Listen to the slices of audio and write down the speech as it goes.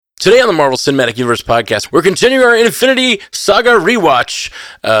Today on the Marvel Cinematic Universe podcast, we're continuing our Infinity Saga rewatch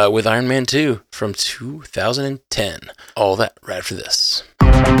with Iron Man 2 from 2010. All that right after this.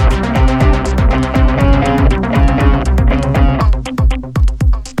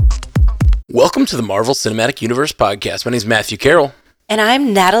 Welcome to the Marvel Cinematic Universe podcast. My name is Matthew Carroll. And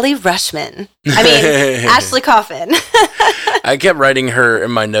I'm Natalie Rushman. Ashley Coffin. I kept writing her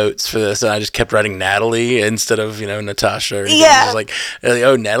in my notes for this, and I just kept writing Natalie instead of, Natasha. Or anything. Yeah. It was like,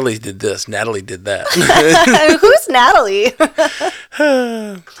 oh, Natalie did this, Natalie did that. Who's Natalie?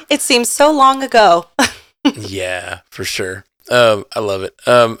 It seems so long ago. Yeah, for sure. I love it.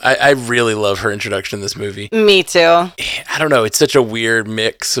 I really love her introduction in this movie. Me too. I don't know. It's such a weird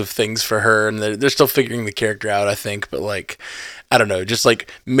mix of things for her, and they're still figuring the character out, I think. But I don't know. Just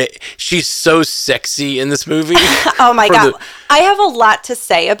she's so sexy in this movie. Oh my God. I have a lot to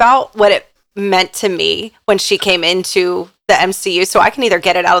say about what it meant to me when she came into the MCU. So I can either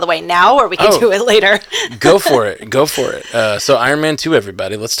get it out of the way now or we can do it later. Go for it. So Iron Man 2,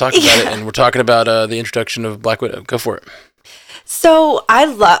 everybody. Let's talk about it. And we're talking about the introduction of Black Widow. Go for it. So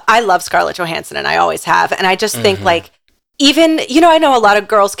I love Scarlett Johansson, and I always have. And I just think even, I know a lot of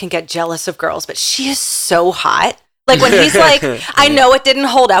girls can get jealous of girls, but she is so hot. Like when he's like, I know it didn't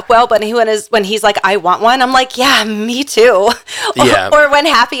hold up well, but when he's like, I want one, I'm like, yeah, me too. Or when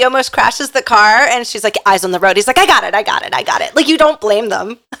Happy almost crashes the car and she's like, eyes on the road. He's like, I got it. Like, you don't blame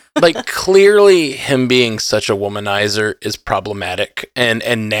them. Clearly him being such a womanizer is problematic,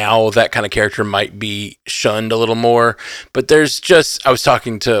 and now that kind of character might be shunned a little more. But there's just, I was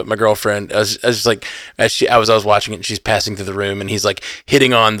talking to my girlfriend, I was just like, I was watching it, and she's passing through the room, and he's like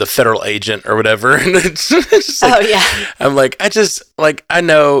hitting on the federal agent or whatever, and it's just like, I'm like, I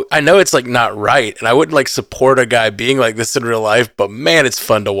know it's like not right, and I wouldn't like support a guy being like this in real life, but man, it's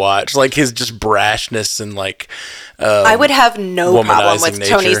fun to watch. Like his just brashness and like. I would have no problem with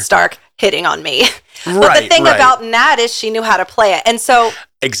nature. Tony Stark hitting on me. But the thing about Nat is she knew how to play it. And so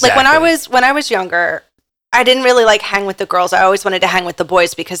like when I was younger, I didn't really like hang with the girls. I always wanted to hang with the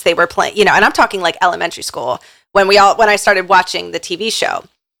boys because they were playing, and I'm talking like elementary school when I started watching the TV show.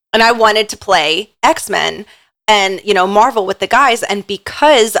 And I wanted to play X-Men and, Marvel with the guys. And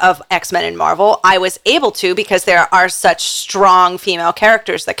because of X-Men and Marvel, I was able to, because there are such strong female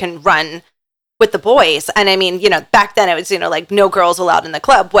characters that can run with the boys. And I mean, back then it was, like no girls allowed in the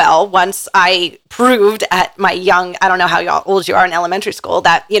club. Well, once I proved at my young, I don't know how old you are in elementary school,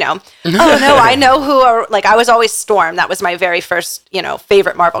 that, oh no, I know who are, like, I was always Storm. That was my very first,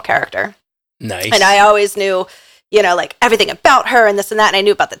 favorite Marvel character. Nice. And I always knew, like everything about her and this and that. And I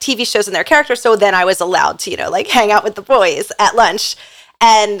knew about the TV shows and their characters. So then I was allowed to, like hang out with the boys at lunch.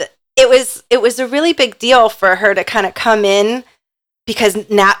 And it was a really big deal for her to kind of come in, because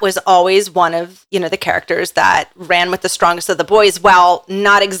Nat was always one of, the characters that ran with the strongest of the boys while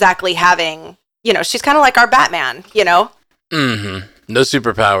not exactly having, she's kind of like our Batman, Mm-hmm. No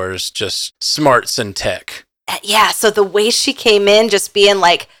superpowers, just smarts and tech. Yeah, so the way she came in, just being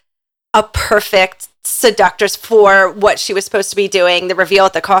like a perfect seductress for what she was supposed to be doing, the reveal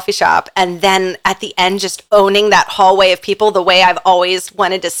at the coffee shop, and then at the end just owning that hallway of people the way I've always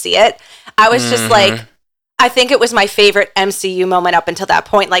wanted to see it. I was just like, I think it was my favorite MCU moment up until that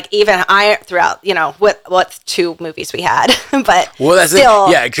point. Like even throughout, what 2 movies we had, but that's still,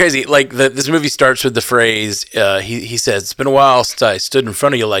 it. Yeah, crazy. Like this movie starts with the phrase, he says, "It's been a while since I stood in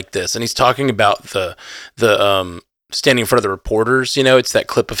front of you like this," and he's talking about the standing in front of the reporters. It's that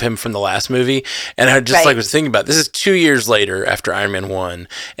clip of him from the last movie, and I just was thinking about this is 2 years later after Iron Man 1,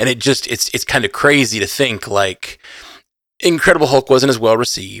 and it's kind of crazy to think like Incredible Hulk wasn't as well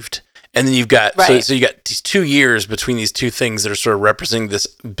received. And then you've got so you got these 2 years between these two things that are sort of representing this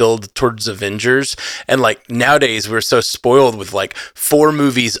build towards Avengers. And like nowadays we're so spoiled with like 4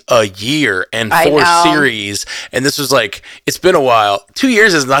 movies a year and 4 series. And this was like, it's been a while. 2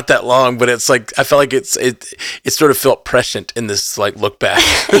 years is not that long, but it's like I felt like it sort of felt prescient in this like look back.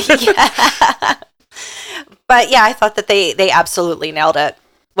 Yeah. But yeah, I thought that they absolutely nailed it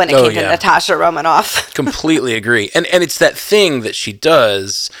when it came to Natasha Romanoff. Completely agree. And it's that thing that she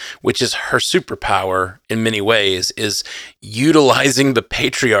does, which is her superpower in many ways, is utilizing the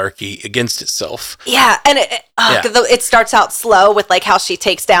patriarchy against itself. Yeah, and it starts out slow with like how she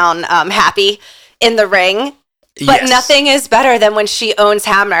takes down Happy in the ring. But nothing is better than when she owns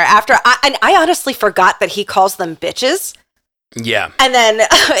Hamner. I honestly forgot that he calls them bitches. Yeah. And then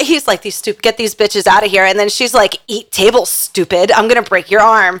he's like, get these bitches out of here. And then she's like, eat tables, stupid. I'm going to break your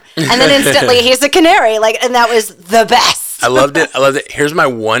arm. And then instantly he's a canary. And that was the best. I loved it. Here's my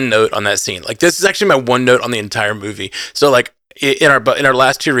one note on that scene. This is actually my one note on the entire movie. So in our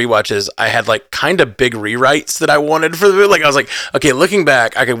last two rewatches, I had like kind of big rewrites that I wanted for the movie. Like I was like, okay, looking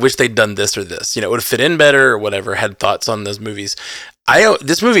back, I could wish they'd done this or this. You know, it would have fit in better or whatever. Had thoughts on those movies.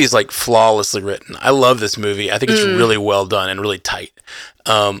 This movie is like flawlessly written. I love this movie. I think it's really well done and really tight.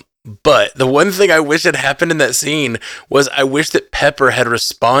 But the one thing I wish had happened in that scene was I wish that Pepper had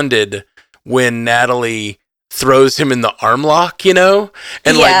responded when Natalie throws him in the arm lock, you know,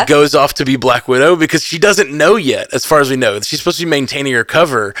 and like goes off to be Black Widow, because she doesn't know yet, as far as we know. She's supposed to be maintaining her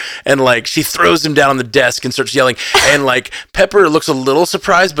cover, and like she throws him down on the desk and starts yelling, and like Pepper looks a little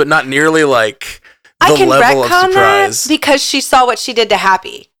surprised, but not nearly like the level of surprise. That because she saw what she did to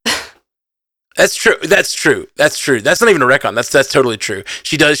Happy. That's true. That's not even a retcon. That's totally true.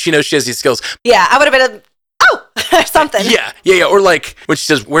 She knows she has these skills. Yeah, I would have been or something. Yeah. Or like when she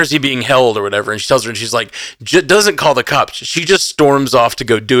says, "Where's he being held?" or whatever, and she tells her, and she's like, doesn't call the cops. She just storms off to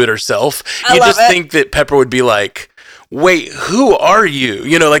go do it herself. You just think that Pepper would be like, "Wait, who are you?"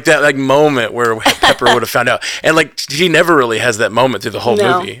 You know, like that like moment where Pepper would have found out, and like she never really has that moment through the whole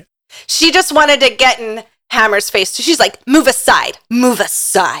movie. She just wanted to get in Hammer's face. So she's like, move aside.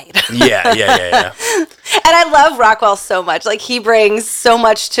 Yeah. And I love Rockwell so much. Like he brings so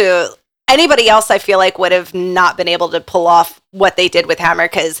much to anybody else. I feel like would have not been able to pull off what they did with Hammer,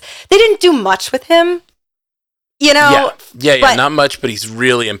 because they didn't do much with him. You know? Yeah. Not much, but he's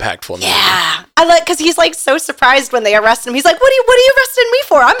really impactful. I like, because he's like so surprised when they arrest him. He's like, what are you arresting me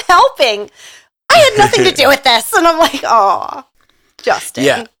for? I'm helping. I had nothing to do with this. And I'm like, oh, Justin.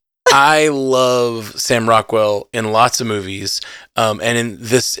 Yeah. I love Sam Rockwell in lots of movies, and in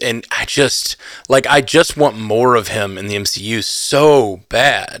this, and I just want more of him in the MCU so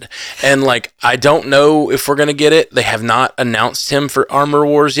bad. And like, I don't know if we're gonna get it. They have not announced him for Armor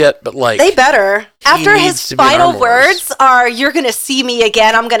Wars yet, but like, they better. After his final words are, "You're gonna see me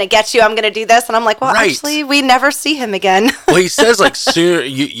again. I'm gonna get you. I'm gonna do this," and I'm like, well, actually, we never see him again. Well, he says like, soon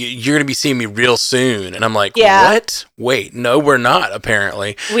you're gonna be seeing me real soon, and I'm like, what? Wait, no, we're not.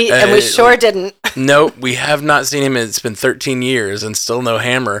 Apparently, we sure didn't. No, we have not seen him. It's been 13 years and still no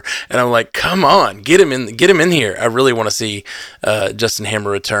Hammer. And I'm like, come on, get him in here. I really want to see Justin Hammer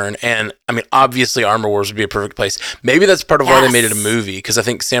return. And I mean, obviously, Armor Wars would be a perfect place. Maybe that's part of why they made it a movie, because I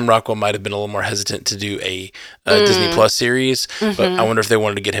think Sam Rockwell might have been a little more hesitant to do a Disney Plus series. But I wonder if they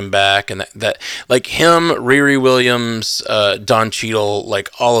wanted to get him back, and that like him, Riri Williams, Don Cheadle, like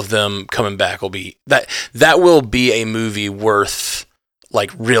all of them coming back will be that will be a movie worth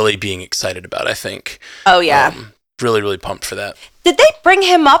like really being excited about, I think. Oh yeah. Really, really pumped for that. Did they bring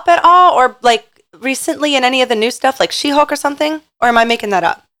him up at all, or like recently in any of the new stuff, like She-Hulk or something? Or am I making that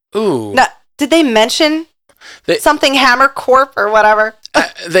up? Ooh. No, did they mention something Hammer Corp or whatever?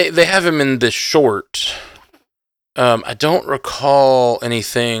 They have him in the short. I don't recall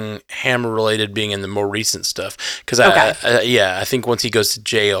anything Hammer related being in the more recent stuff, because I think once he goes to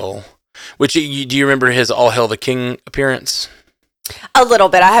jail, which do you remember his All Hail the King appearance? A little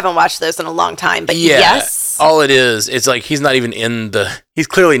bit. I haven't watched those in a long time, but yes. All it is, it's like he's not even he's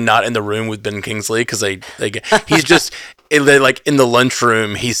clearly not in the room with Ben Kingsley, because he's just like in the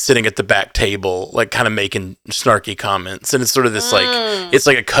lunchroom. He's sitting at the back table, like kind of making snarky comments, and it's sort of this like it's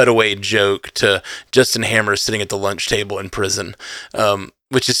like a cutaway joke to Justin Hammer sitting at the lunch table in prison,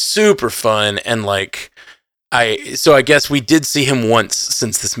 which is super fun. And like, so I guess we did see him once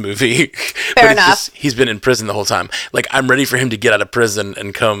since this movie. Fair enough. He's been in prison the whole time. Like, I'm ready for him to get out of prison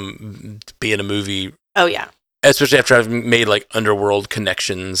and come be in a movie. Oh yeah. Especially after I've made like underworld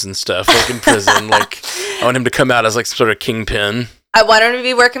connections and stuff, like in prison. Like, I want him to come out as like some sort of kingpin. I want him to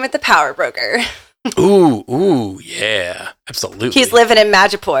be working with the power broker. Ooh, yeah, absolutely. He's living in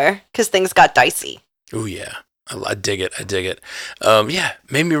Madripoor because things got dicey. Ooh, yeah. I dig it. Yeah,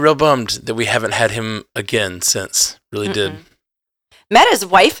 made me real bummed that we haven't had him again since. Really did. Met his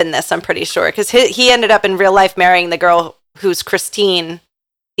wife in this, I'm pretty sure, because he ended up in real life marrying the girl who's Christine,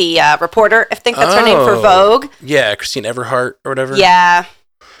 the reporter. I think that's her name for Vogue. Yeah, Christine Everhart or whatever. Yeah.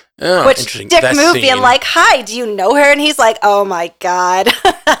 Oh, which Dick movie and like, hi, do you know her? And he's like, oh my God.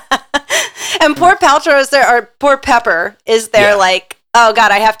 And poor Paltrow is there, or poor Pepper is there like, oh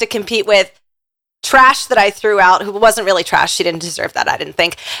God, I have to compete with trash that I threw out, who wasn't really trash. She didn't deserve that, I didn't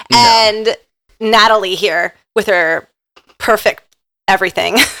think. No. And Natalie here with her perfect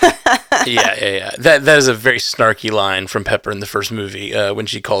everything. Yeah. That is a very snarky line from Pepper in the first movie when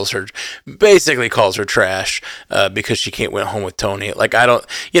she basically calls her trash because she can't win home with Tony. Like, I don't,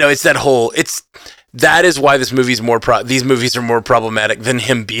 it's that whole, that is why this movie's these movies are more problematic than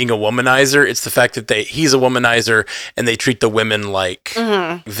him being a womanizer. It's the fact that he's a womanizer and they treat the women like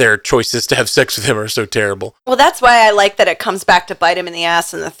their choices to have sex with him are so terrible. Well, that's why I like that it comes back to bite him in the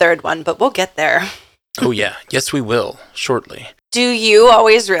ass in the third one, but we'll get there. Oh, yeah. Yes, we will, shortly. Do you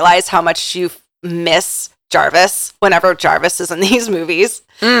always realize how much you miss Jarvis whenever Jarvis is in these movies?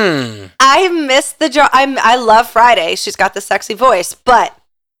 I miss I love Friday. She's got the sexy voice, but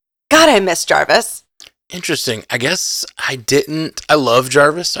God, I miss Jarvis. Interesting. I guess I didn't. I love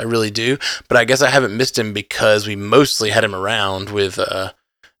Jarvis. I really do. But I guess I haven't missed him because we mostly had him around with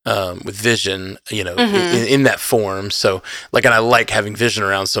Vision, in that form. So, and I like having Vision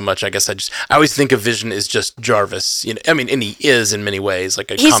around so much. I guess I always think of Vision as just Jarvis. And he is in many ways like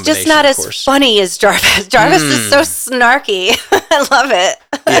a He's combination. He's just not as funny as Jarvis. Jarvis is so snarky. I love it.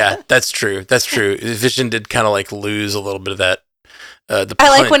 Yeah, that's true. That's true. Vision did kind of lose a little bit of that. I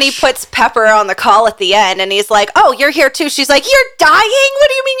like when he puts Pepper on the call at the end and he's like, "Oh, you're here too." She's like, "You're dying? What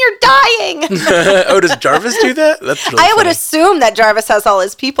do you mean you're dying?" Oh, does Jarvis do that? That's really funny. would assume that Jarvis has all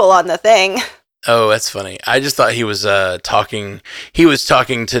his people on the thing. Oh, that's funny. I just thought he was talking. He was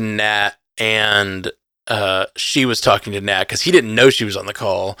talking to Nat and she was talking to Nat because he didn't know she was on the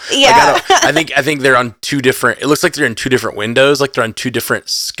call. Yeah. I think they're on two different. It looks like they're in two different windows. Like they're on two different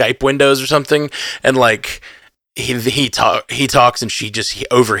Skype windows or something. And he talks and he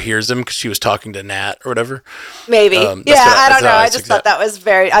overhears him because she was talking to Nat or whatever. Maybe. I don't know. I just thought that was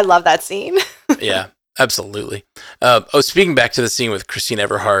I love that scene. Yeah, absolutely. Speaking back to the scene with Christine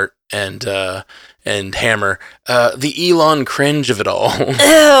Everhart and Hammer, the Elon cringe of it all.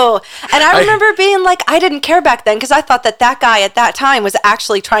 Ew. And I remember being like, I didn't care back then because I thought that guy at that time was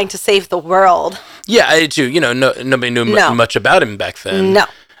actually trying to save the world. Yeah, I did too. Nobody knew much about him back then. No.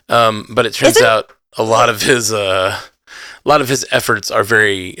 But it turns out a lot of his efforts are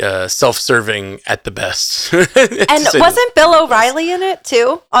very self-serving at the best. And wasn't Bill O'Reilly in it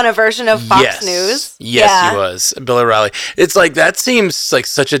too, on a version of Fox News? Yes, he was. Bill O'Reilly. It's that seems like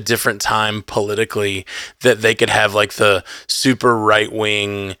such a different time politically that they could have the super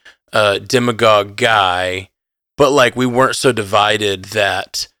right-wing demagogue guy, but we weren't so divided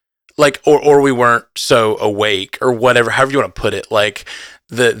that or we weren't so awake or whatever, however you want to put it,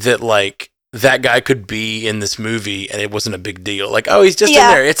 that guy could be in this movie and it wasn't a big deal. He's just in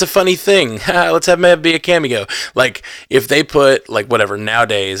there. It's a funny thing. Let's have him be a cameo. If they put whatever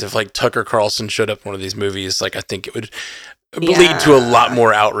nowadays, if Tucker Carlson showed up in one of these movies, I think it would lead to a lot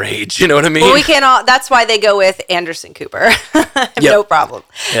more outrage. You know what I mean? Well, we can't all. That's why they go with Anderson Cooper. No problem.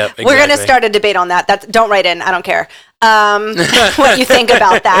 Yep, exactly. We're gonna start a debate on that. Don't write in. I don't care what you think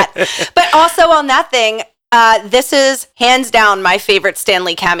about that. But also on that thing. This is hands down my favorite Stan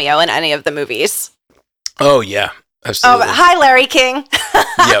Lee cameo in any of the movies. Oh, yeah. Absolutely. Oh, hi, Larry King.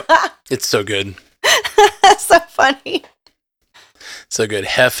 Yep. It's so good. So funny. So good.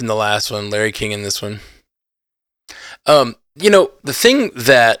 Hef in the last one, Larry King in this one. The thing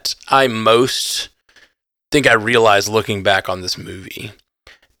that I most think I realized looking back on this movie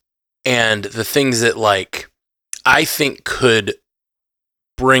and the things that I think could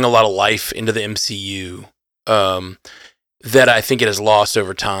bring a lot of life into the MCU that I think it has lost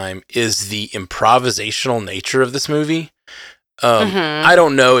over time is the improvisational nature of this movie. I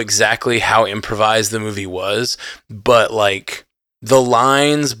don't know exactly how improvised the movie was, but the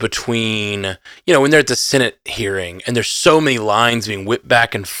lines between, when they're at the Senate hearing and there's so many lines being whipped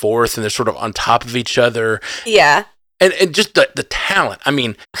back and forth and they're sort of on top of each other. Yeah. And just the talent. I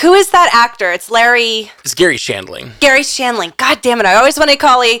mean, who is that actor? It's Gary Shandling. Gary Shandling. God damn it. I always want to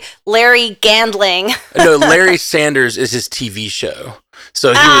call him Larry Gandling. No, Larry Sanders is his TV show.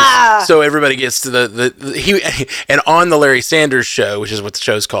 So so everybody gets to and on the Larry Sanders show, which is what the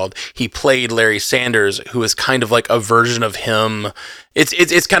show's called, he played Larry Sanders, who is kind of a version of him.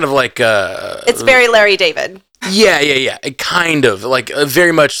 It's kind of it's very Larry David. Yeah. It kind of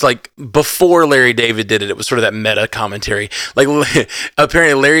very much before Larry David did it. It was sort of that meta commentary.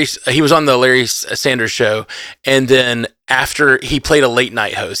 Apparently he was on the Larry Sanders show, and then after he played a late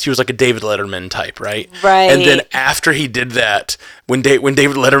night host, he was like a David Letterman type, right? Right. And then after he did that, when David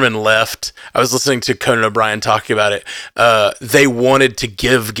Letterman left, I was listening to Conan O'Brien talking about it. They wanted to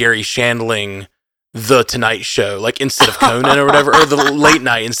give Gary Shandling the Tonight Show, instead of Conan or whatever, or the late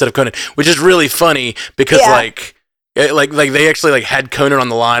night instead of Conan, which is really funny because they actually had Conan on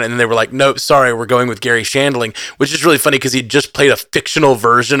the line and then they were like, nope, sorry, we're going with Gary Shandling, which is really funny because he just played a fictional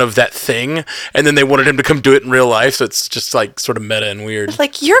version of that thing and then they wanted him to come do it in real life, so it's just sort of meta and weird.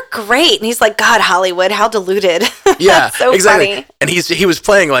 It's you're great, and he's like, God, Hollywood, how deluded. Yeah, so exactly. Funny. And he was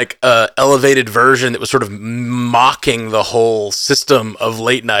playing a elevated version that was sort of mocking the whole system of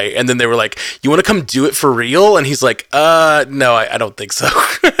late night, and then they were like, you want to come do it for real? And he's like, no, I don't think so.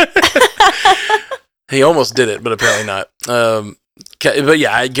 He almost did it, but apparently not. But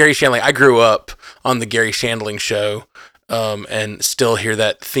yeah, Gary Shandling, I grew up on the Gary Shandling show. and still hear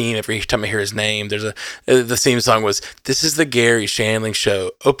that theme every time I hear his name. There's the theme song was, "This is the Gary Shandling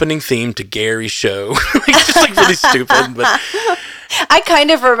Show, opening theme to Gary's show." It's just like really stupid, but I kind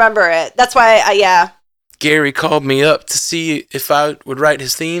of remember it. That's why yeah. Gary called me up to see if I would write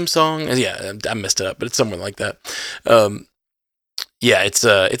his theme song. Yeah, I messed it up, but it's something like that. Yeah, it's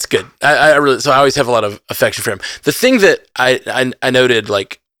good. I really, so I always have a lot of affection for him. The thing that I noted,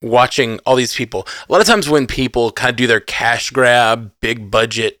 like watching all these people, a lot of times when people kind of do their cash grab, big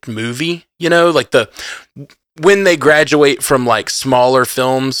budget movie, like when they graduate from like smaller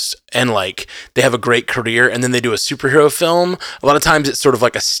films and like they have a great career and then they do a superhero film, a lot of times it's sort of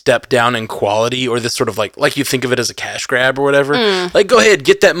like a step down in quality, or this sort of like you think of it as a cash grab or whatever. Like, go ahead,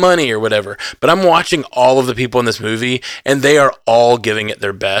 get that money or whatever. But I'm watching all of the people in this movie and they are all giving it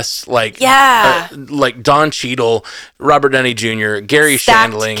their best. Like, like Don Cheadle, Robert Downey Jr., Gary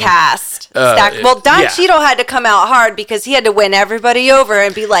Shandling. Cast. Well, Don Cheadle had to come out hard because he had to win everybody over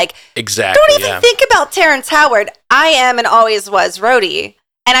and be like, exactly, don't even think about Terrence Howard. I am and always was Rhodey.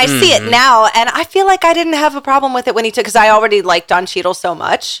 And I see it now, and I feel like I didn't have a problem with it when he took, because I already liked Don Cheadle so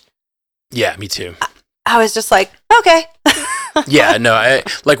much. Yeah, me too. I was just like, okay. Yeah, no,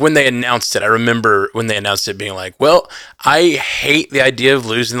 like when they announced it, I remember when they announced it being like, well, I hate the idea of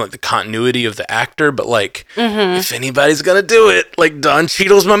losing like the continuity of the actor, but like, if anybody's gonna do it, like Don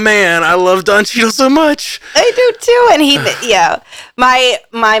Cheadle's my man. I love Don Cheadle so much. I do too, and he,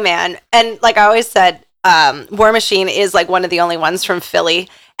 my man. And like I always said, War Machine is like one of the only ones from Philly,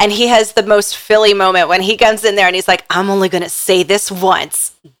 and he has the most Philly moment when he comes in there and he's like, I'm only gonna say this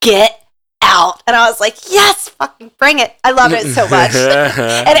once, get out. And I was like, yes, fucking bring it. I love it so much.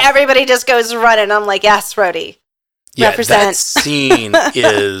 And everybody just goes running. I'm like, yes, Rhodey, represent. That scene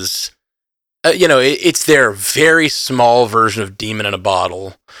is it's their very small version of Demon in a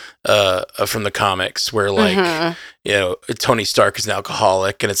Bottle from the comics, where like Tony Stark is an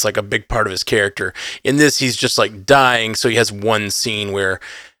alcoholic and it's like a big part of his character. In this, he's just like dying, so he has one scene where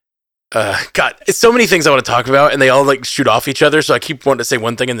God, it's so many things I want to talk about, and they all like shoot off each other, so I keep wanting to say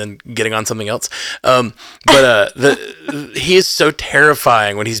one thing and then getting on something else. But he is so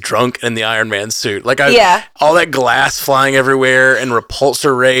terrifying when he's drunk in the Iron Man suit. Like, all that glass flying everywhere and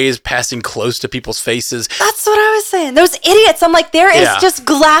repulsor rays passing close to people's faces. That's what I was saying. Those idiots. I'm like, there is just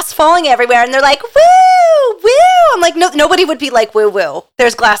glass falling everywhere, and they're like, woo, woo. I'm like, no, nobody would be like, woo, woo.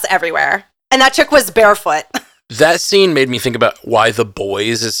 There's glass everywhere, and that chick was barefoot. That scene made me think about why The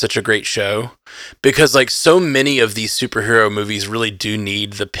Boys is such a great show, because like so many of these superhero movies really do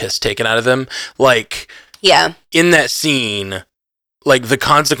need the piss taken out of them. Like, in that scene, like the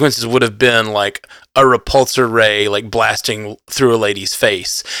consequences would have been like a repulsor ray like blasting through a lady's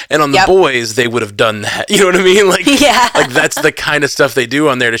face, and on The Boys they would have done that. You know what I mean? Like, like that's the kind of stuff they do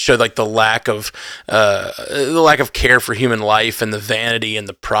on there to show like the lack of care for human life and the vanity and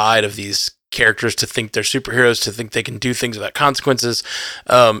the pride of these characters to think they're superheroes, to think they can do things without consequences.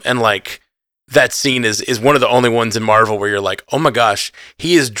 And like that scene is one of the only ones in Marvel where you're like, oh my gosh,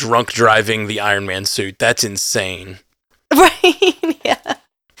 he is drunk driving the Iron Man suit. That's insane. Right. Yeah.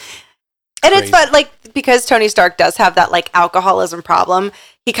 And it's fun, like, because Tony Stark does have that like alcoholism problem,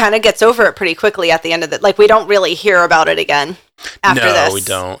 he kind of gets over it pretty quickly at the end of it. Like, we don't really hear about it again after this. No, we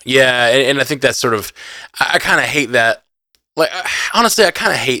don't. Yeah. And I think that's sort of, I kind of hate that. Like, honestly, I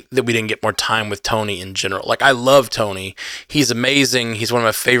kind of hate that we didn't get more time with Tony in general. Like, I love Tony. He's amazing. He's one of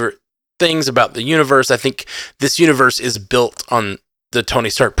my favorite things about the universe. I think this universe is built on the Tony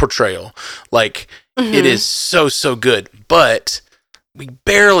Stark portrayal. Like, it is so good. But we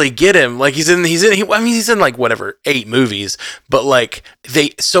barely get him. Like, he's in like whatever 8 movies. But like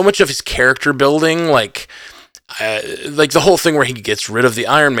so much of his character building, like the whole thing where he gets rid of the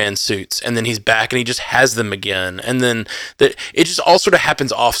Iron Man suits and then he's back and he just has them again, and then it just all sort of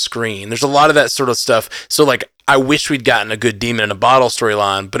happens off screen. There's a lot of that sort of stuff. So like, I wish we'd gotten a good Demon in a Bottle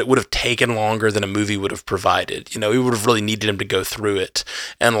storyline, but it would have taken longer than a movie would have provided. We would have really needed him to go through it,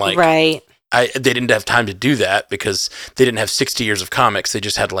 and like, right. They didn't have time to do that because they didn't have 60 years of comics. They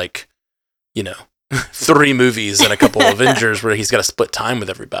just had like, 3 movies and a couple of Avengers where he's got to split time with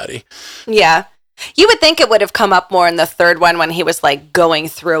everybody. Yeah. You would think it would have come up more in the third one when he was like going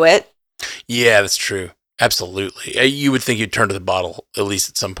through it. Yeah, that's true. Absolutely. You would think he'd turn to the bottle at least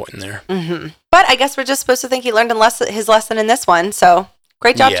at some point in there. Mm-hmm. But I guess we're just supposed to think he learned his lesson in this one. So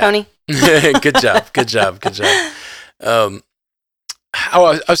great job, Tony. Good job.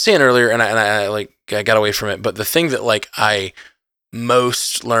 I was saying earlier, and I got away from it, but the thing that like I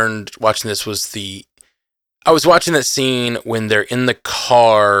most learned watching this was I was watching that scene when they're in the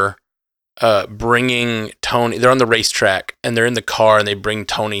car bringing Tony. They're on the racetrack and they're in the car and they bring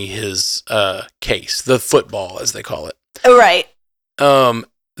Tony his case, the football as they call it. Right.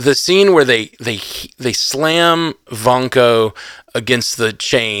 The scene where they slam Vanko against the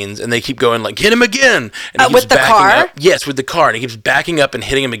chains and they keep going like, hit him again. And he keeps with the car? up. Yes, with the car. And he keeps backing up and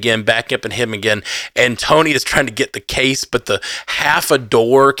hitting him again, backing up and hitting him again. And Tony is trying to get the case, but the half a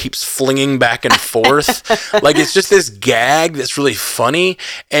door keeps flinging back and forth. Like, it's just this gag that's really funny.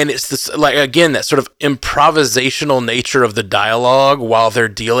 And it's this, like, again, that sort of improvisational nature of the dialogue while they're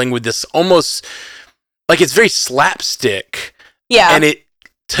dealing with this almost, like, it's very slapstick. Yeah. And it,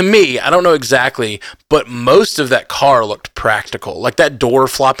 to me, I don't know exactly, but most of that car looked practical. Like that door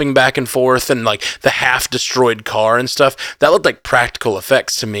flopping back and forth and like the half-destroyed car and stuff, that looked like practical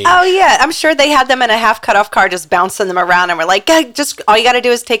effects to me. Oh, yeah. I'm sure they had them in a half-cut-off car just bouncing them around and we're like, just all you got to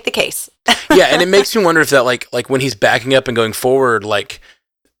do is take the case. Yeah, and it makes me wonder if that, like when he's backing up and going forward, like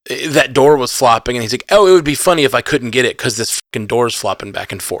that door was flopping and he's like, oh, it would be funny if I couldn't get it because this fucking door's flopping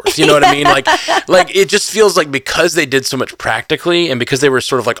back and forth. You know what I mean? Like it just feels like because they did so much practically and because they were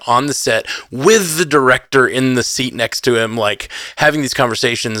sort of like on the set with the director in the seat next to him, like having these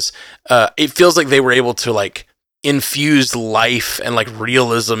conversations, it feels like they were able to like infuse life and like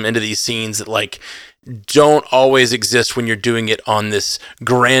realism into these scenes that like don't always exist when you're doing it on this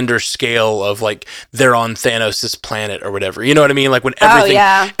grander scale of like they're on Thanos' planet or whatever. You know what I mean? Like when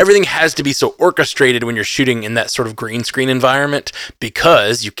everything has to be so orchestrated when you're shooting in that sort of green screen environment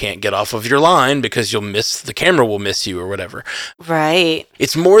because you can't get off of your line because the camera will miss you or whatever. Right.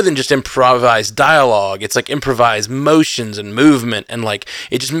 It's more than just improvised dialogue. It's like improvised motions and movement and like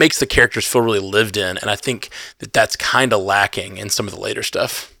it just makes the characters feel really lived in. And I think that that's kind of lacking in some of the later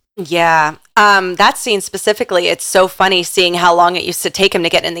stuff. Yeah. That scene specifically, it's so funny seeing how long it used to take him to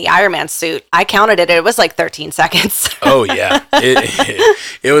get in the Iron Man suit. I counted it. It was like 13 seconds. Oh, yeah.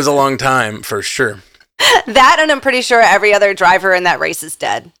 It was a long time for sure. That, and I'm pretty sure every other driver in that race is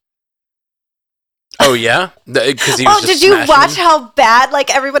dead. Oh, yeah? Because he was just did you watch how bad,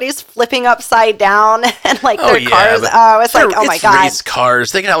 like, everybody's flipping upside down and, like, their cars? Oh, it's like, oh, my God. Race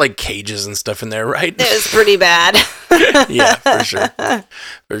cars. They got, like, cages and stuff in there, right? It was pretty bad. Yeah, for sure.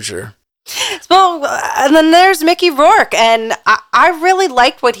 For sure. Well, and then there's Mickey Rourke, and I really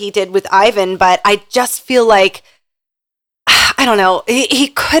liked what he did with Ivan, but I just feel like, I don't know, he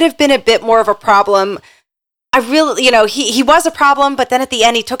could have been a bit more of a problem. I really, he was a problem, but then at the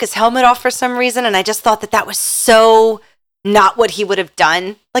end he took his helmet off for some reason, and I just thought that was so not what he would have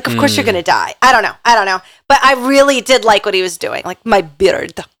done. Like, of course you're going to die. I don't know. But I really did like what he was doing. Like, my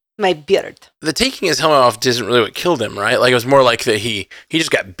beard. The taking his helmet off isn't really what killed him, right? Like, it was more like that he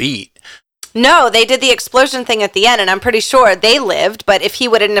just got beat. No, they did the explosion thing at the end, and I'm pretty sure they lived, but if he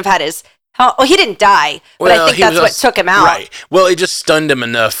wouldn't have had his... he didn't die, but I think that's what took him out. Right. Well, it just stunned him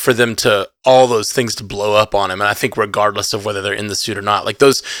enough for them all those things to blow up on him. And I think regardless of whether they're in the suit or not, like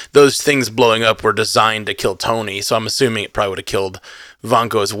those things blowing up were designed to kill Tony. So I'm assuming it probably would have killed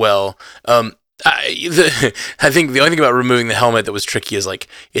Vanko as well. I think the only thing about removing the helmet that was tricky is like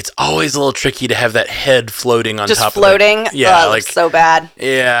it's always a little tricky to have that head floating on top of it. Just floating? Yeah, like so bad.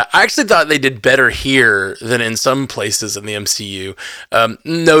 Yeah, I actually thought they did better here than in some places in the MCU.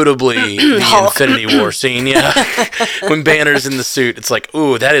 Notably the Infinity War scene. Yeah, when Banner's in the suit, it's like,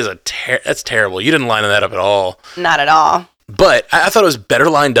 ooh, that is that's terrible. You didn't line that up at all. Not at all. But I thought it was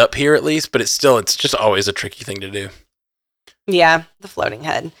better lined up here at least. But it's just always a tricky thing to do. Yeah, the floating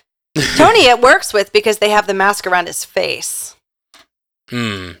head. Tony it works with because they have the mask around his face.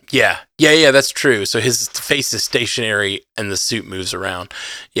 Yeah, that's true. So his face is stationary and the suit moves around.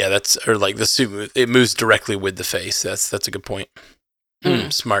 Yeah, the suit, it moves directly with the face. That's a good point.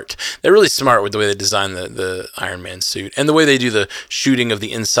 Smart. They're really smart with the way they design the Iron Man suit and the way they do the shooting of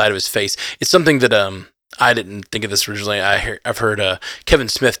the inside of his face. It's something that I didn't think of this originally. I've heard Kevin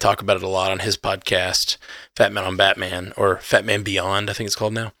Smith talk about it a lot on his podcast, Fat Man on Batman, or Fat Man Beyond, I think it's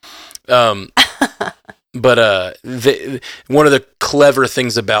called now. But one of the clever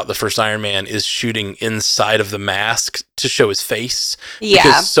things about the first Iron Man is shooting inside of the mask to show his face. Yeah.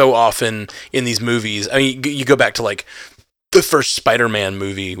 Because so often in these movies, I mean, you go back to like the first Spider-Man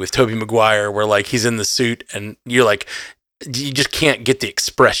movie with Tobey Maguire, where like he's in the suit and you're like, you just can't get the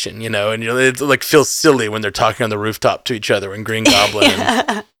expression, and it like feels silly when they're talking on the rooftop to each other and Green Goblin.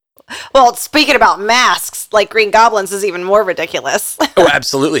 Yeah. Well, speaking about masks, like Green Goblin's is even more ridiculous. Oh,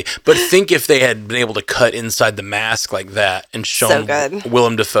 absolutely. But think if they had been able to cut inside the mask like that and shown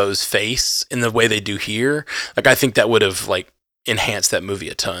Willem Dafoe's face in the way they do here, like I think that would have like enhanced that movie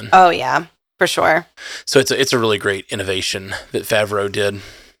a ton. Oh yeah, for sure. So it's a really great innovation that Favreau did.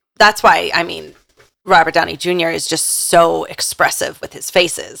 That's why, I mean, Robert Downey Jr. is just so expressive with his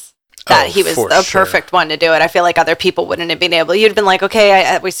faces that he was the perfect one to do it. I feel like other people wouldn't have been able. You'd have been like,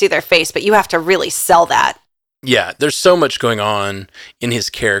 okay, we see their face, but you have to really sell that. Yeah, there's so much going on in his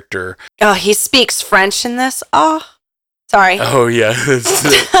character. Oh, he speaks French in this. Oh, sorry. Oh, yeah.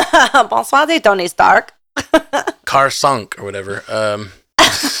 Bonsoir de Tony Stark. Car sunk or whatever.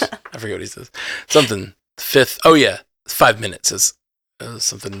 I forget what he says. Something. Fifth. Oh, yeah. 5 minutes is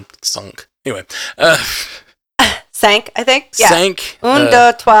something sunk. Anyway. Sank, I think. Yeah. Sank. Un,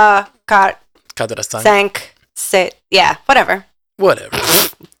 deux, trois, quatre. Sank. Sit. Yeah, whatever.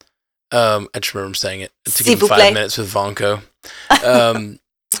 I just remember him saying it. It took him 5 minutes with Vonko.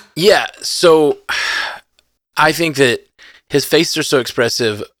 Yeah, so I think that his faces are so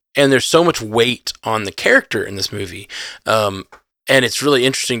expressive, and there's so much weight on the character in this movie. And it's really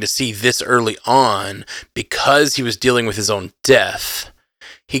interesting to see this early on, because he was dealing with his own death.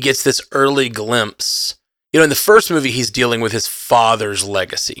 He gets this early glimpse. In the first movie, he's dealing with his father's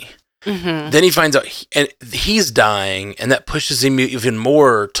legacy. Mm-hmm. Then he finds out he's dying, and that pushes him even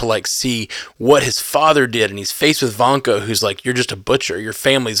more to see what his father did. And he's faced with Vonko, who's like, "You're just a butcher. Your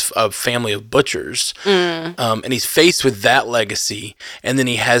family's a family of butchers." And he's faced with that legacy, and then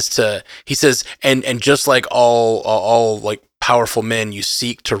he says, and just like all like powerful men, you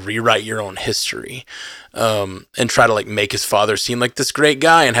seek to rewrite your own history, and try to make his father seem like this great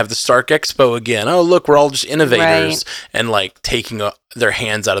guy and have the Stark Expo again. Oh, look, we're all just innovators, right. And taking their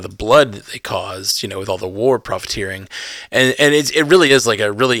hands out of the blood that they caused, with all the war profiteering. And it really is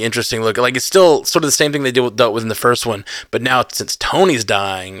a really interesting look. It's still sort of the same thing they dealt with in the first one, but now since Tony's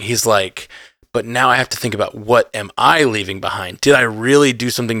dying, he's like, but now I have to think about, what am I leaving behind? Did I really do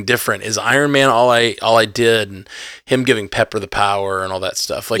something different? Is Iron Man all I did? And him giving Pepper the power and all that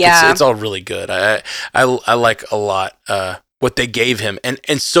stuff. It's all really good. I like a lot what they gave him,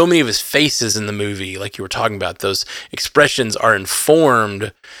 and so many of his faces in the movie, like you were talking about, those expressions are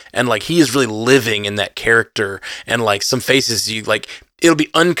informed, and he is really living in that character. And some faces it'll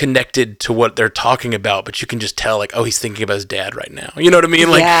be unconnected to what they're talking about, but you can just tell, oh, he's thinking about his dad right now. You know what I mean?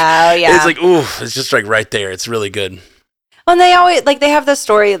 Yeah. It's ooh, it's just right there. It's really good. Well, and they always, they have the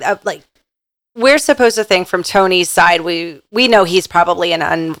story of, we're supposed to think from Tony's side, we know he's probably an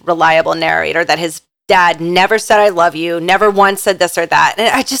unreliable narrator, that his dad never said, "I love you," never once said this or that.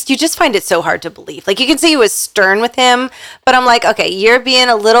 And you just find it so hard to believe. You can see he was stern with him, but I'm like, okay, you're being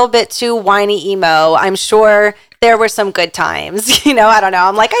a little bit too whiny emo. I'm sure there were some good times, I don't know.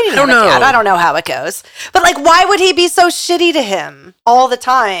 I'm like, I don't know. I don't know how it goes. But why would he be so shitty to him all the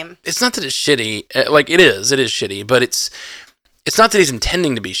time? It's not that it's shitty. It is shitty, but it's not that he's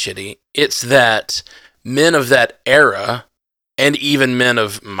intending to be shitty. It's that men of that era, and even men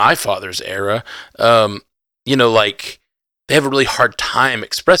of my father's era, they have a really hard time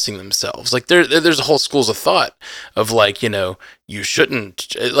expressing themselves. There's a whole schools of thought of you shouldn't,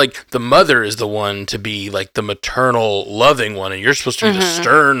 the mother is the one to be the maternal loving one, and you're supposed to be the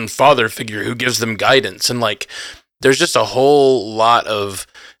stern father figure who gives them guidance. And there's just a whole lot of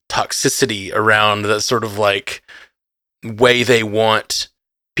toxicity around that sort of way they want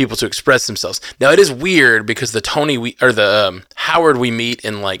people to express themselves. Now, it is weird because the Howard we meet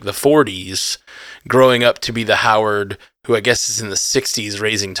in the 40s, growing up to be the Howard who I guess is in the 60s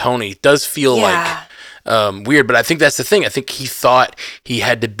raising Tony, does feel weird. But I think that's the thing. I think he thought he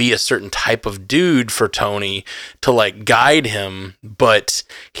had to be a certain type of dude for Tony to guide him, but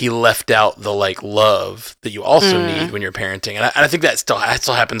he left out the love that you also need when you're parenting. And I think that still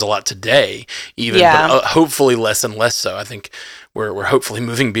happens a lot today, even, but hopefully less and less so. I think we're hopefully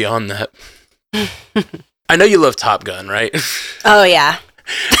moving beyond that. I know you love Top Gun, right? Oh yeah.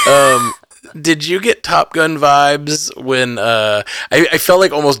 Did you get Top Gun vibes when I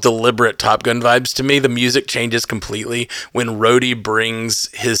felt almost deliberate Top Gun vibes to me? The music changes completely when Rhodey brings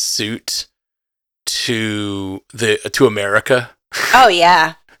his suit to America. Oh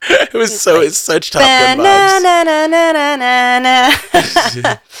yeah. It's such Top Gun vibes.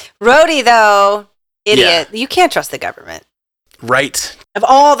 Rhodey though, idiot. Yeah. You can't trust the government. Right. Of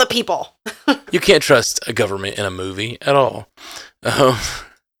all the people. You can't trust a government in a movie at all.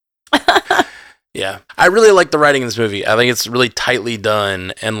 Yeah. I really like the writing in this movie. I think it's really tightly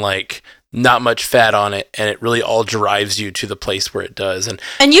done and not much fat on it, and it really all drives you to the place where it does.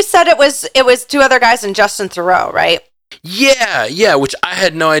 And you said it was two other guys and Justin Theroux, right? Yeah, which I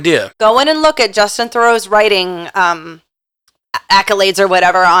had no idea. Go in and look at Justin Theroux's writing accolades or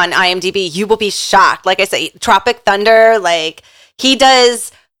whatever on IMDb. You will be shocked. Like I say, Tropic Thunder, he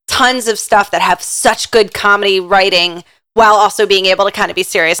does tons of stuff that have such good comedy writing while also being able to kind of be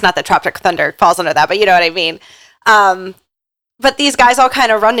serious. Not that Tropic Thunder falls under that, but you know what I mean. But these guys all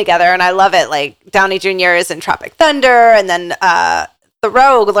kind of run together, and I love it. Downey Jr. is in Tropic Thunder, and then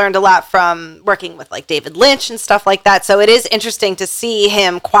Theroux learned a lot from working with David Lynch and stuff like that. So it is interesting to see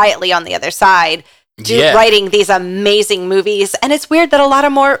him quietly on the other side writing these amazing movies, and it's weird that a lot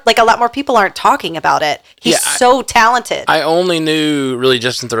more people aren't talking about it. He's so talented. I only knew really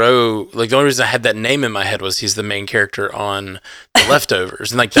Justin Theroux. Like the only reason I had that name in my head was he's the main character on The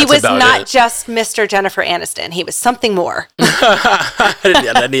Leftovers, and like that's he was about not just Mr. Jennifer Aniston. He was something more. I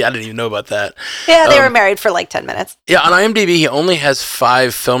didn't even know about that. Yeah, they were married for like 10 minutes. Yeah, on IMDb he only has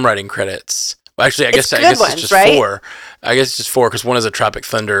 5 film writing credits. Well, actually, I guess ones, it's just right? 4. I guess it's just 4 because one is a Tropic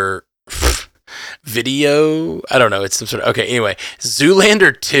Thunder video. I don't know. It's some sort of okay. Anyway,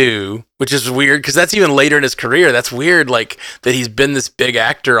 Zoolander 2, which is weird because that's even later in his career. That's weird, like that he's been this big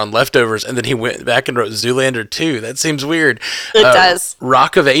actor on Leftovers and then he went back and wrote Zoolander 2. That seems weird. It does.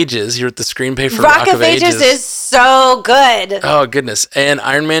 Rock of Ages. You're at the screenplay for Rock of Ages is so good. Oh goodness. And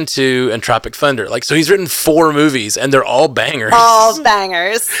Iron Man 2 and Tropic Thunder. Like so, he's written 4 movies and they're all bangers. All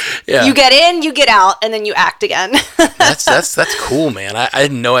bangers. Yeah. You get in, you get out, and then you act again. That's cool, man. I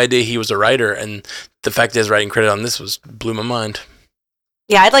had no idea he was a writer, and the fact that his writing credit on this blew my mind.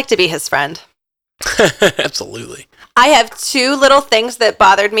 Yeah, I'd like to be his friend. Absolutely. I have 2 little things that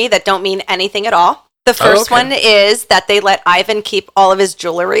bothered me that don't mean anything at all. The first one is that they let Ivan keep all of his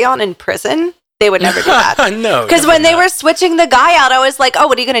jewelry on in prison. They would never do that. No. Because when they were switching the guy out, I was like, oh,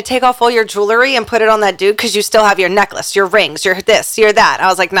 what are you going to take off all your jewelry and put it on that dude? Because you still have your necklace, your rings, your this, your that. I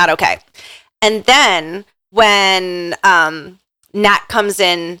was like, not okay. And then when Nat comes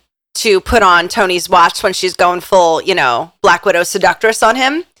in to put on Tony's watch when she's going full, Black Widow seductress on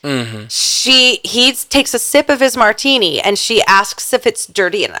him, he takes a sip of his martini and she asks if it's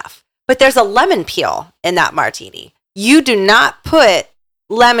dirty enough. But there's a lemon peel in that martini. You do not put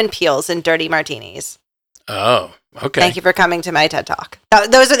lemon peels in dirty martinis. Oh, okay. Thank you for coming to my TED Talk.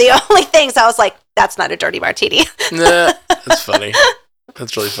 Those are the only things I was like, that's not a dirty martini. Nah, that's funny.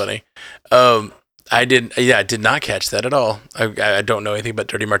 That's really funny. I did not catch that at all. I don't know anything about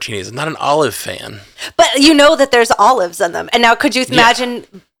dirty martinis. I'm not an olive fan. But you know that there's olives in them. And now could you imagine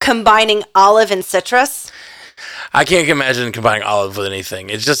combining olive and citrus? I can't imagine combining olive with anything.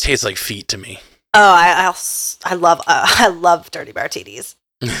 It just tastes like feet to me. Oh, I love dirty martinis.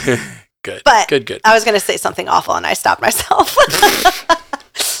 Good. But Good. I was going to say something awful and I stopped myself.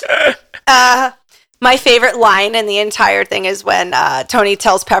 My favorite line in the entire thing is when Tony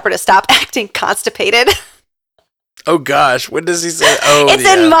tells Pepper to stop acting constipated. Oh gosh, what does he say? Oh, it's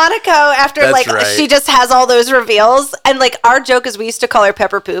in Monaco after That's she just has all those reveals, and our joke is we used to call her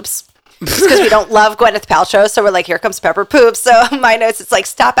Pepper Poops because we don't love Gwyneth Paltrow, so we're like, here comes Pepper Poops. So my notes, it's like,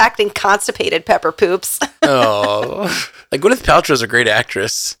 stop acting constipated, Pepper Poops. Oh, Gwyneth Paltrow's a great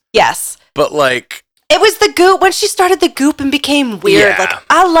actress. Yes, but it was the Goop when she started the Goop and became weird. Yeah.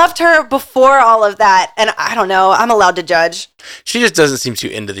 I loved her before all of that, and I don't know. I'm allowed to judge. She just doesn't seem too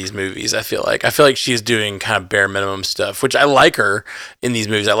into these movies. I feel like she's doing kind of bare minimum stuff, which I like her in these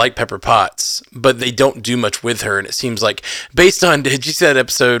movies. I like Pepper Potts, but they don't do much with her, and it seems like based on. Did you see that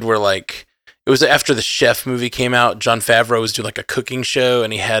episode where it was after the Chef movie came out? Jon Favreau was doing a cooking show,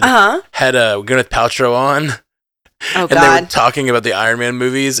 and he had Gwyneth Paltrow on. Oh, and God. they were talking about the Iron Man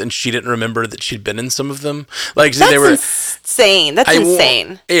movies, and she didn't remember that she'd been in some of them. That's insane. That's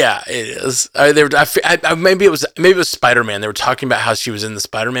insane. Yeah, it is. Maybe it was Spider-Man. They were talking about how she was in the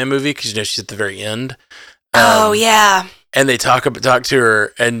Spider-Man movie because she's at the very end. Oh yeah. And they talk to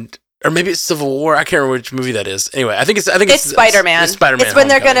her, or maybe it's Civil War. I can't remember which movie that is. Anyway, I think it's Spider-Man. It's Spider-Man. It's when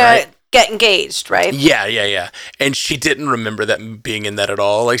they're gonna. Right? Get engaged, right? Yeah. And she didn't remember that being in that at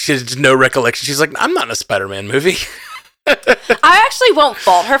all. She had no recollection. She's like, I'm not in a Spider-Man movie. I actually won't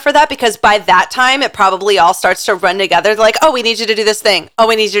fault her for that because by that time, it probably all starts to run together. They're like, oh, we need you to do this thing. Oh,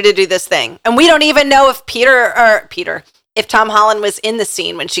 we need you to do this thing. And we don't even know if if Tom Holland was in the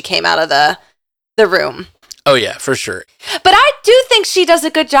scene when she came out of the room. Oh, yeah, for sure. But I do think she does a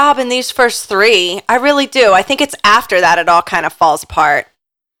good job in these first 3. I really do. I think it's after that it all kind of falls apart.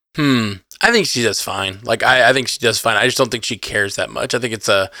 I think she does fine. I think she does fine. I just don't think she cares that much. I think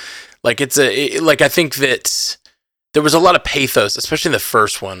I think that there was a lot of pathos, especially in the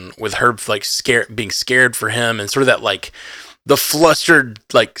first one, with her being scared for him and sort of that the flustered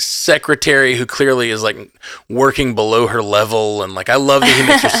secretary who clearly is working below her level, and I love that he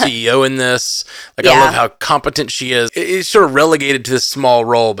makes her CEO in this. I love how competent she is. It's sort of relegated to this small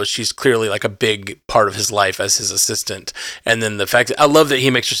role, but she's clearly a big part of his life as his assistant. And then the fact that I love that he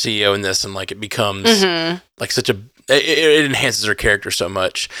makes her CEO in this, and it becomes such a it enhances her character so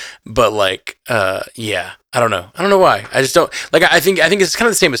much. But yeah, I don't know why. I just don't I think it's kind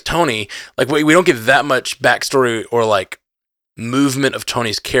of the same as Tony. We don't get that much backstory or movement of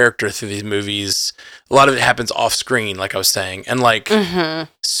Tony's character through these movies, a lot of it happens off screen, like I was saying. And like,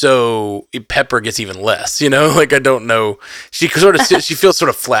 so Pepper gets even less, like, I don't know. She feels sort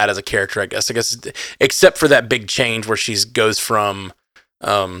of flat as a character, I guess, except for that big change where she goes from,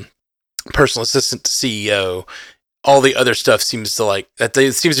 personal assistant to CEO. All the other stuff seems to like that.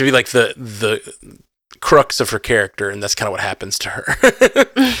 It seems to be like the crux of her character, and that's kind of what happens to her.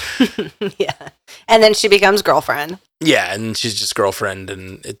 Yeah, and then she becomes girlfriend. Yeah, and she's just girlfriend,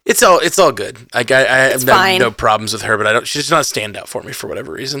 and it's all good. Like I have no problems with her, but she's not a standout for me for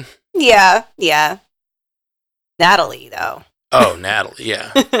whatever reason. Yeah. Natalie, though. Oh, Natalie,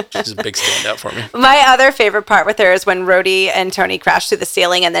 yeah. She's a big standout for me. My other favorite part with her is when Rhodey and Tony crash through the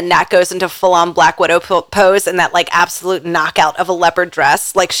ceiling and then Nat goes into full-on Black Widow pose and that, like, absolute knockout of a leopard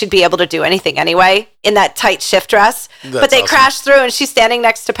dress. Like, she'd be able to do anything anyway in that tight shift dress. But they crash through and she's standing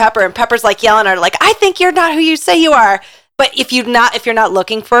next to Pepper and Pepper's, like, yelling at her, like, I think you're not who you say you are. But if you're not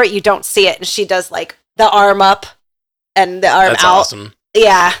looking for it, you don't see it. And she does, like, the arm up and the arm out. That's awesome.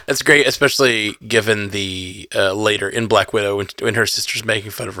 Yeah. That's great, especially given the later in Black Widow when her sister's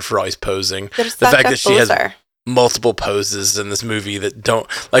making fun of her for always posing. The fact that she has multiple poses in this movie that don't,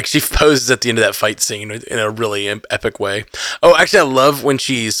 like, she poses at the end of that fight scene in a really epic way. Oh, actually, I love when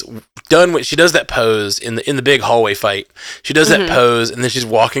she's done when she does that pose in the big hallway fight. She does that pose and then she's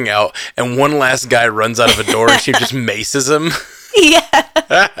walking out and one last guy runs out of a door and she just maces him. Yeah.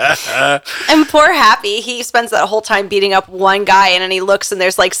 And poor Happy, he spends that whole time beating up one guy and then he looks and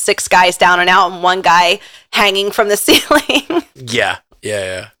there's like 6 guys down and out and one guy hanging from the ceiling. Yeah.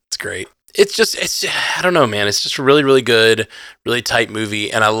 It's great. It's I don't know, man. It's just a really, really good, really tight movie.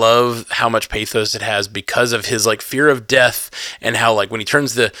 And I love how much pathos it has because of his like fear of death and how like when he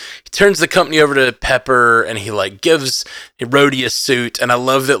turns the company over to Pepper and he like gives Rhodey a suit. And I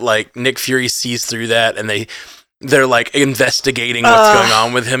love that like Nick Fury sees through that and they're like investigating what's going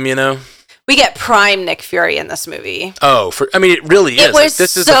on with him, We get prime Nick Fury in this movie. Oh, it really is. It was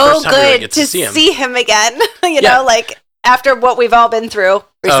this is so the first time good really to see him again. You know, like after what we've all been through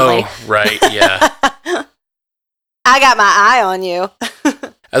recently. Oh, right, yeah. I got my eye on you. As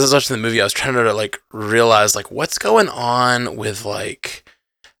I was watching the movie, I was trying to like realize like what's going on with like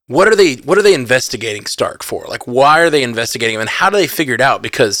what are they investigating Stark for? Like, why are they investigating him, and how do they figure it out?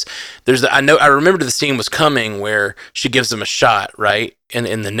 Because I remember the scene was coming where she gives him a shot, right,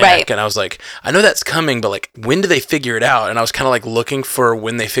 in the neck, right. And I was like, I know that's coming, but like, when do they figure it out? And I was kind of like looking for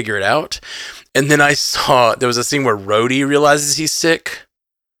when they figure it out, and then I saw there was a scene where Rhodey realizes he's sick,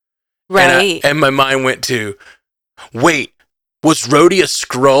 right, and my mind went to, wait. Was Rhodey a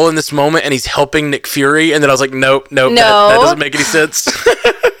Skrull in this moment, and he's helping Nick Fury? And then I was like, nope, no. That doesn't make any sense.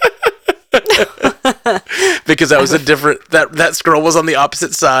 Because that was a different that Skrull was on the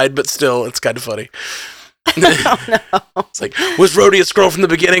opposite side, but still, it's kind of funny. Oh, no. It's like, was Rhodey a Skrull from the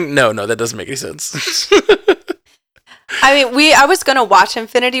beginning? No, that doesn't make any sense. I mean, I was going to watch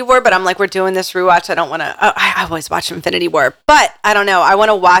Infinity War, but I'm like, we're doing this rewatch. I don't want to, I always watch Infinity War, but I don't know. I want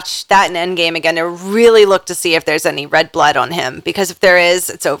to watch that in Endgame again to really look to see if there's any red blood on him, because if there is,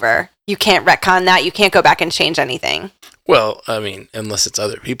 it's over. You can't retcon that. You can't go back and change anything. Well, I mean, unless it's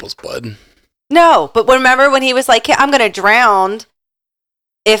other people's blood. No, but remember when he was like, I'm going to drown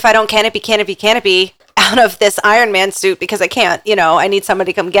if I don't canopy out of this Iron Man suit because I can't, I need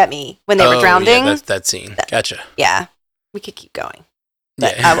somebody to come get me when they were drowning. Yeah, that scene. Gotcha. Yeah. We could keep going,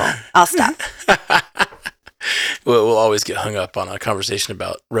 but I won't. I'll stop. We'll always get hung up on a conversation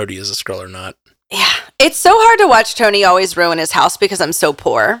about Rhodey is a Skrull or not. Yeah. It's so hard to watch Tony always ruin his house because I'm so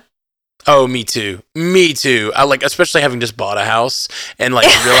poor. Oh, me too. I like, especially having just bought a house and like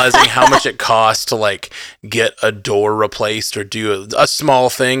realizing how much it costs to like get a door replaced or do a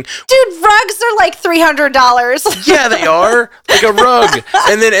small thing. Dude, rugs are like $300. Yeah, they are. Like a rug.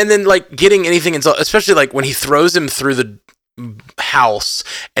 And then like getting anything installed, especially like when he throws him through the house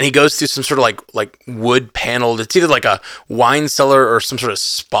and he goes through some sort of like wood paneled, it's either like a wine cellar or some sort of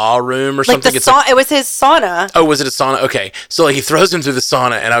spa room or something. It was his sauna. Oh, was it a sauna? Okay, so like he throws him through the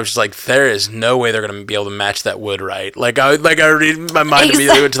sauna and I was just like, there is no way they're gonna be able to match that wood, right? Like I already, my mind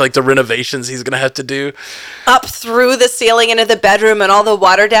immediately went to like the renovations he's gonna have to do up through the ceiling into the bedroom and all the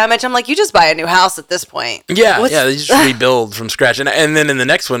water damage. I'm like, you just buy a new house at this point. Yeah, they just rebuild from scratch, and then in the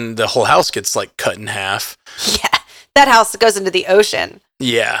next one the whole house gets like cut in half. Yeah. That house goes into the ocean.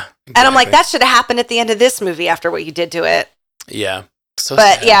 Yeah. Exactly. And I'm like, that should have happened at the end of this movie after what you did to it. Yeah. So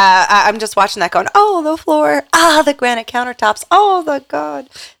but sad. Yeah, I'm just watching that going, oh, the floor. The granite countertops. Oh, the God.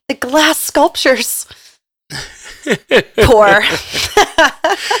 The glass sculptures. Poor.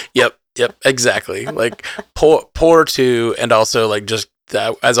 Yep. Exactly. Like poor too. And also like just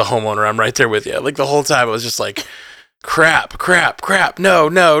as a homeowner, I'm right there with you. Like the whole time I was just like, crap, no.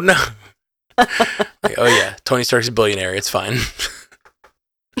 Like, oh yeah, Tony Stark's a billionaire. It's fine.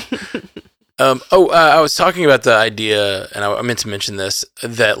 I was talking about the idea, and I meant to mention this,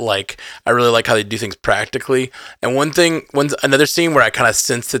 that like I really like how they do things practically. And another scene where I kind of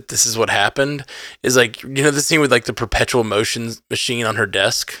sense that this is what happened is like, you know, the scene with like the perpetual motion machine on her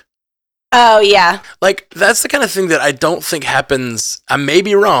desk. Oh, yeah. Like, that's the kind of thing that I don't think happens. I may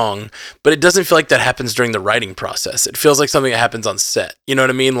be wrong, but it doesn't feel like that happens during the writing process. It feels like something that happens on set. You know what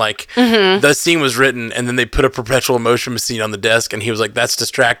I mean? Like, the scene was written, and then they put a perpetual motion machine on the desk, and he was like, that's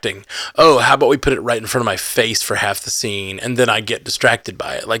distracting. Oh, how about we put it right in front of my face for half the scene, and then I get distracted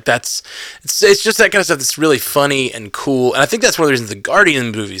by it. Like, it's just that kind of stuff that's really funny and cool. And I think that's one of the reasons the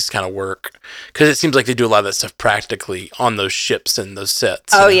Guardian movies kind of work, because it seems like they do a lot of that stuff practically on those ships and those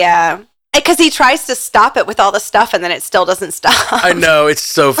sets. Oh, yeah. Because he tries to stop it with all the stuff, and then it still doesn't stop. I know, it's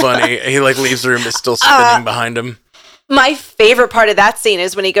so funny. He like leaves the room, it's still spinning behind him. My favorite part of that scene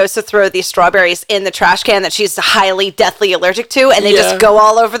is when he goes to throw these strawberries in the trash can that she's highly deathly allergic to, and they just go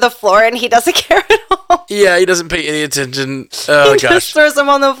all over the floor, and he doesn't care at all. Yeah, he doesn't pay any attention. Oh, he just throws them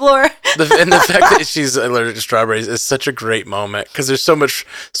on the floor. And the fact that she's allergic to strawberries is such a great moment, because there's so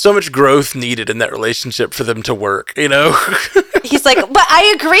much growth needed in that relationship for them to work, you know? He's like, but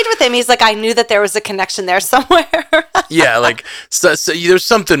I agreed with him. He's like, I knew that there was a connection there somewhere. Yeah, like, so there's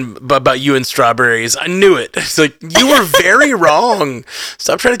something about you and strawberries. I knew it. It's like, you were very wrong.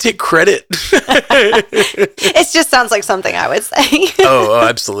 Stop trying to take credit. It just sounds like something I would say. Oh,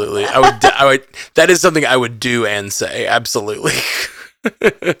 absolutely. I would. That is something I would do and say. Absolutely.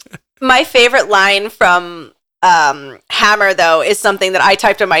 My favorite line from Hammer, though, is something that I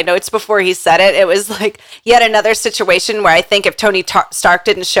typed in my notes before he said it. It was like, yet another situation where I think if Tony Stark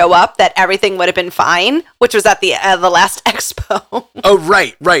didn't show up, that everything would have been fine, which was at the last expo. Oh,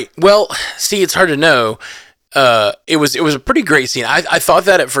 right. Well, see, it's hard to know. It was a pretty great scene. I thought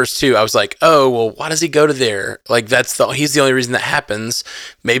that at first too. I was like, oh, well, why does he go to there? Like, he's the only reason that happens.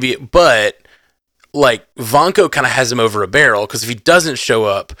 Maybe, but like Vanko kind of has him over a barrel, because if he doesn't show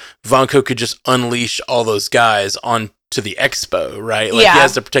up, Vanko could just unleash all those guys onto the expo, right? Like, he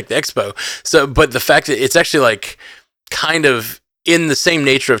has to protect the expo. So, but the fact that it's actually like kind of in the same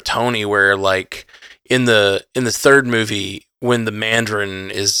nature of Tony, where like in the third movie, when the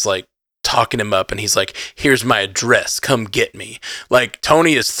Mandarin is like talking him up and he's like, here's my address, come get me. Like,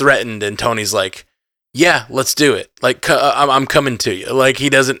 Tony is threatened, and Tony's like, yeah, let's do it. Like, I'm coming to you. Like, he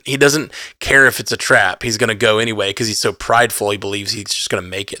doesn't care if it's a trap. He's going to go anyway, because he's so prideful. He believes he's just going to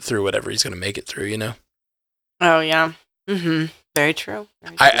make it through whatever he's going to make it through, you know? Oh, yeah. Mm-hmm. Very true.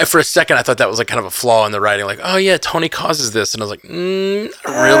 I for a second, I thought that was like kind of a flaw in the writing. Like, oh yeah, Tony causes this. And I was like, not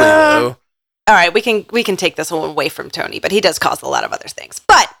really though. All right, we can take this one away from Tony, but he does cause a lot of other things.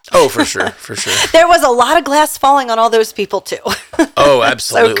 But oh, for sure. There was a lot of glass falling on all those people too. Oh,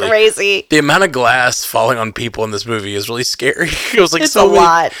 absolutely. So crazy. The amount of glass falling on people in this movie is really scary. It was like it's a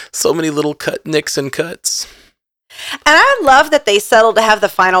lot. So many little nicks and cuts. And I love that they settled to have the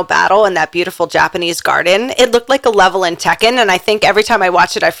final battle in that beautiful Japanese garden. It looked like a level in Tekken, and I think every time I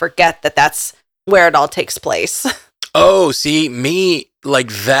watch it, I forget that that's where it all takes place. Oh, see, like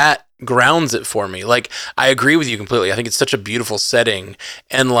that grounds it for me. Like, I agree with you completely. I think it's such a beautiful setting,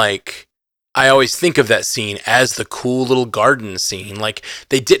 and like, I always think of that scene as the cool little garden scene. Like,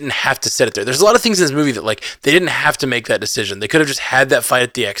 they didn't have to set it there. There's a lot of things in this movie that like they didn't have to make that decision. They could have just had that fight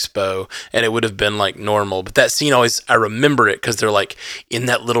at the expo and it would have been like normal. But that scene always, I remember it because they're like in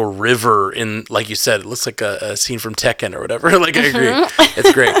that little river, in, like you said, it looks like a scene from Tekken or whatever. Like, I agree.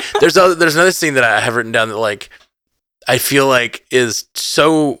 It's great. There's another scene that I have written down that like I feel like is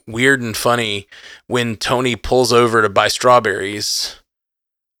so weird and funny when Tony pulls over to buy strawberries.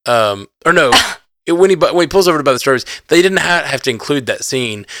 When he pulls over to buy the strawberries, they didn't have to include that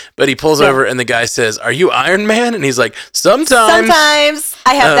scene, but he pulls over and the guy says, "Are you Iron Man?" And he's like, "Sometimes."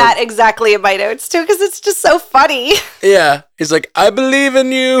 I have that exactly in my notes too, because it's just so funny. Yeah, he's like, "I believe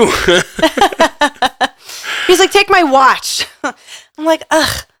in you." He's like, "Take my watch." I'm like,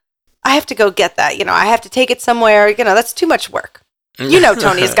 ugh. I have to go get that. You know, I have to take it somewhere. You know, that's too much work. You know,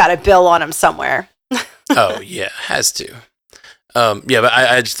 Tony's got a bill on him somewhere. Oh, yeah, has to. Yeah, but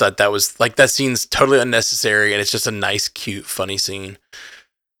I just thought that was, like, that scene's totally unnecessary, and it's just a nice, cute, funny scene.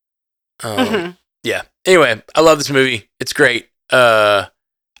 Yeah. Anyway, I love this movie. It's great. We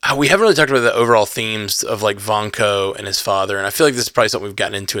haven't really talked about the overall themes of, like, Vanko and his father, and I feel like this is probably something we've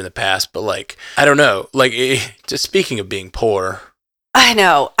gotten into in the past, but, like, I don't know. Like, just speaking of being poor... I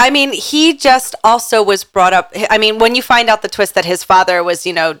know. I mean, he just also was brought up. I mean, when you find out the twist that his father was,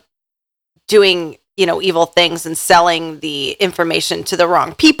 you know, doing, evil things and selling the information to the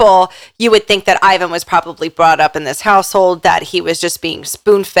wrong people, you would think that Ivan was probably brought up in this household, that he was just being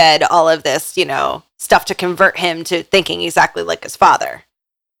spoon-fed all of this, stuff to convert him to thinking exactly like his father.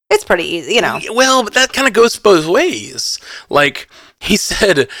 It's pretty easy, Well, but that kind of goes both ways. Like, he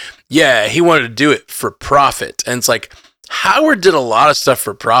said, yeah, he wanted to do it for profit. And it's like, Howard did a lot of stuff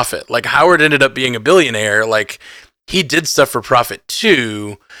for profit. Like, Howard ended up being a billionaire. Like, he did stuff for profit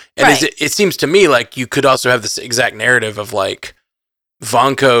too. And right. it seems to me like you could also have this exact narrative of like,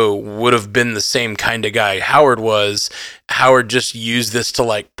 Vanko would have been the same kind of guy Howard was. Howard just used this to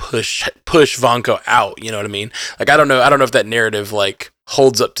like push Vanko out. You know what I mean? Like, I don't know if that narrative like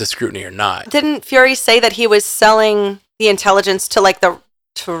holds up to scrutiny or not. Didn't Fury say that he was selling the intelligence to like to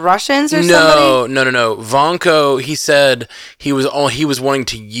Russians or somebody? No. Vanko, he said he was wanting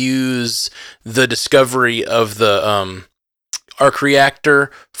to use the discovery of the arc reactor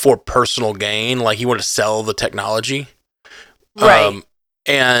for personal gain. Like, he wanted to sell the technology. Right.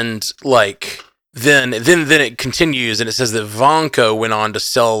 And like then it continues and it says that Vanko went on to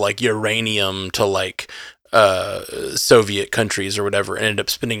sell like uranium to like Soviet countries or whatever, and ended up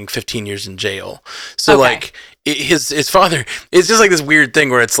spending 15 years in jail. So like his father, it's just like this weird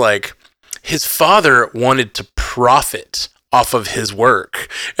thing where it's like his father wanted to profit off of his work,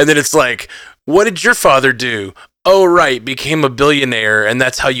 and then it's like, what did your father do? Oh, right, became a billionaire, and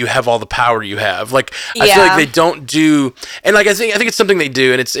that's how you have all the power you have. Like, I feel like they don't do, and like I think it's something they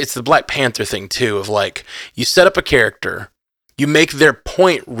do, and it's the Black Panther thing too, of like, you set up a character, you make their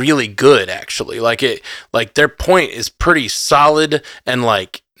point really good, actually. Like their point is pretty solid, and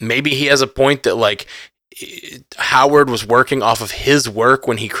like maybe he has a point that like Howard was working off of his work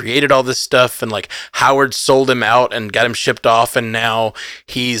when he created all this stuff, and like Howard sold him out and got him shipped off, and now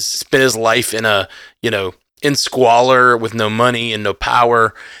he's spent his life in a, in squalor with no money and no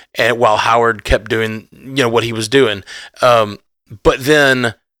power, and while Howard kept doing, what he was doing. But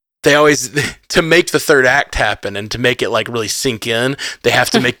then they always, to make the third act happen and to make it like really sink in, they have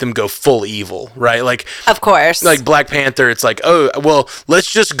to make them go full evil, right? Like, of course, like Black Panther, it's like, oh, well,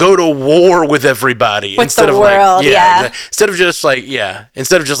 let's just go to war with everybody instead of world, like, instead of just like,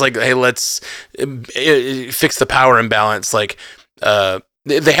 hey, let's fix the power imbalance. Like,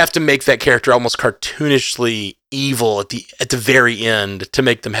 they have to make that character almost cartoonishly evil at the very end to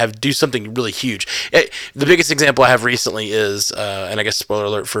make them do something really huge. The biggest example I have recently is, and I guess spoiler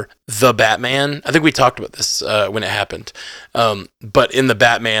alert for The Batman. I think we talked about this when it happened. But in The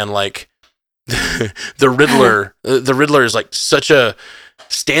Batman, like the Riddler is like such a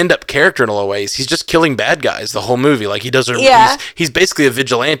stand-up character in a lot of ways. He's just killing bad guys the whole movie. Like, he doesn't. Yeah. He's basically a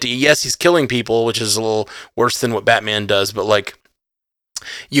vigilante. Yes, he's killing people, which is a little worse than what Batman does. But like,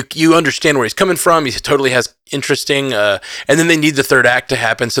 you understand where he's coming from. He totally has interesting, and then they need the third act to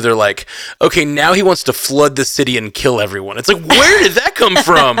happen, so they're like, okay, now he wants to flood the city and kill everyone. It's like, where did that come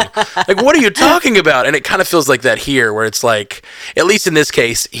from? Like, what are you talking about? And it kind of feels like that here, where it's like, at least in this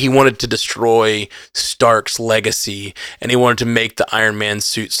case, he wanted to destroy Stark's legacy, and he wanted to make the Iron Man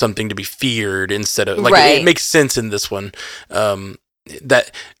suit something to be feared instead of like, it makes sense in this one.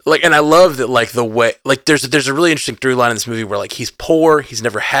 That like, and I love that, like, the way, like, there's a really interesting through line in this movie where like he's poor, he's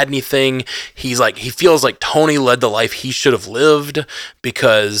never had anything, he's like, he feels like Tony led the life he should have lived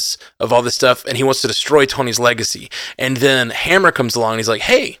because of all this stuff, and he wants to destroy Tony's legacy. And then Hammer comes along and he's like,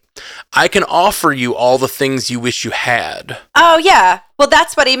 hey, I can offer you all the things you wish you had. Oh yeah, well,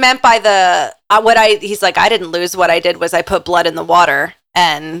 that's what he meant by the he's like, I didn't lose, what I did was I put blood in the water,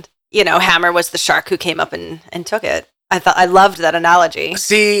 and Hammer was the shark who came up and took it. I loved that analogy.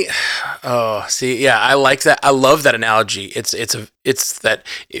 Yeah, I like that. I love that analogy. It's that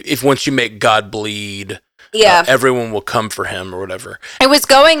if once you make God bleed, everyone will come for him or whatever. It was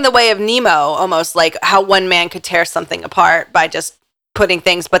going the way of Nemo, almost like how one man could tear something apart by just putting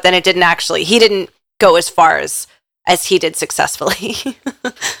things, but then he didn't go as far as he did successfully.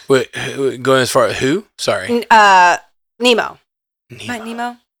 Wait, going as far as who? Sorry. Nemo. Not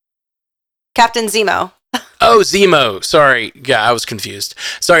Nemo? Captain Zemo. Oh, Zemo. Sorry. Yeah, I was confused.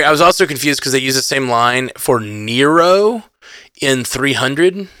 Sorry, I was also confused because they use the same line for Nero in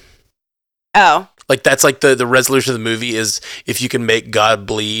 300. Oh. Like, that's like the resolution of the movie is if you can make God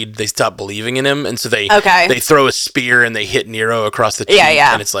bleed, they stop believing in him. And so they throw a spear and they hit Nero across the cheek.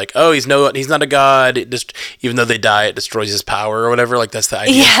 Yeah. And it's like, oh, he's not a god. It just, even though they die, it destroys his power or whatever. Like, that's the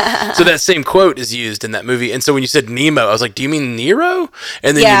idea. Yeah. So that same quote is used in that movie. And so when you said Nemo, I was like, do you mean Nero?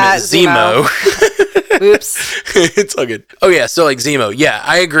 And then you meant Zemo. Oops. It's all good. Oh, yeah. So like Zemo. Yeah,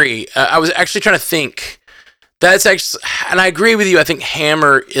 I agree. I was actually trying to think. That's actually, and I agree with you. I think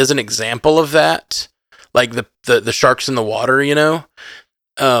Hammer is an example of that, like the sharks in the water,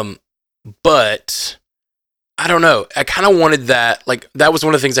 but I don't know. I kind of wanted that. Like, that was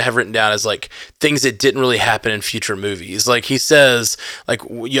one of the things I have written down as like things that didn't really happen in future movies. Like he says, like,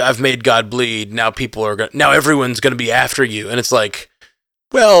 I've made God bleed. Now now everyone's going to be after you. And it's like,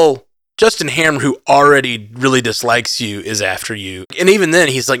 well, Justin Hammer, who already really dislikes you, is after you. And even then,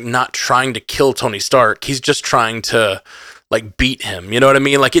 he's like not trying to kill Tony Stark. He's just trying to like beat him. You know what I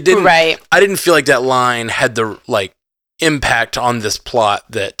mean? Like it didn't, right. I didn't feel like that line had the like impact on this plot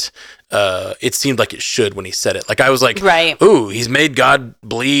that it seemed like it should when he said it. Like I was like, right. Ooh, he's made God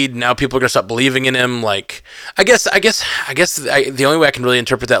bleed. Now people are gonna stop believing in him. Like, I guess the only way I can really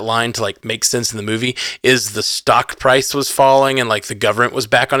interpret that line to like make sense in the movie is the stock price was falling and like the government was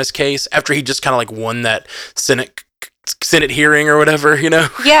back on his case after he just kind of like won that Senate hearing or whatever, you know?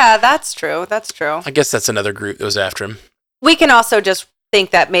 Yeah, that's true. That's true. I guess that's another group that was after him. We can also just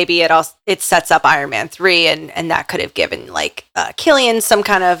think that maybe it sets up Iron Man 3 and that could have given like Killian some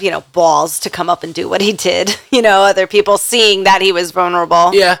kind of, balls to come up and do what he did. Other people seeing that he was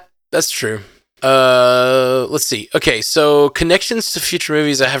vulnerable. Yeah, that's true. Let's see. Okay, so connections to future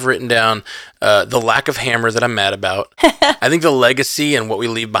movies I have written down. The lack of Hammer that I'm mad about. I think the legacy and what we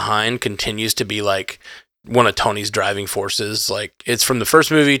leave behind continues to be like one of Tony's driving forces. Like it's from the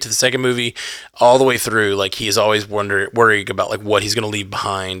first movie to the second movie all the way through. Like he is always worrying about like what he's going to leave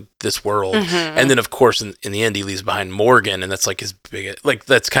behind this world. Mm-hmm. And then of course in the end he leaves behind Morgan, and that's like his big, like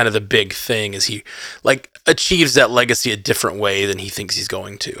that's kind of the big thing is he like achieves that legacy a different way than he thinks he's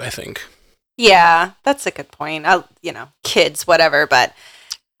going to, I think. Yeah, that's a good point. Kids, whatever, but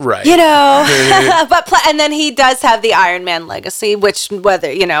right. And then he does have the Iron Man legacy, which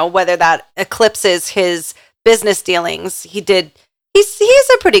whether that eclipses his business dealings, he has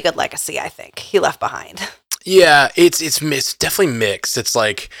a pretty good legacy, I think, he left behind. Yeah, it's definitely mixed. It's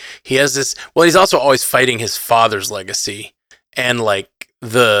like he has this, well, he's also always fighting his father's legacy and like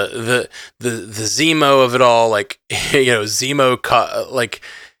the Zemo of it all, like,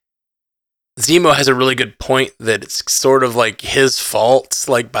 Zemo has a really good point that it's sort of like his fault,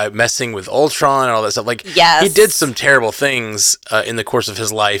 like by messing with Ultron and all that stuff. Like, yes. He did some terrible things in the course of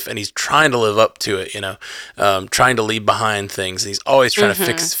his life, and he's trying to live up to it. Trying to leave behind things. And he's always trying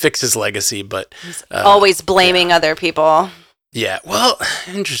to fix his legacy, but he's always blaming other people. Yeah, well,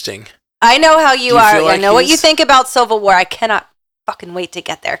 interesting. I know how you are. Like I know what you think about Civil War. I cannot fucking wait to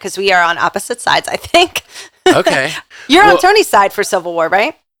get there because we are on opposite sides, I think. Okay, you're on Tony's side for Civil War,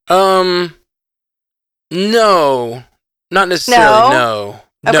 right? No, not necessarily. No,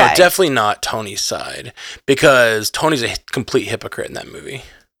 okay. No, definitely not Tony's side because Tony's a complete hypocrite in that movie.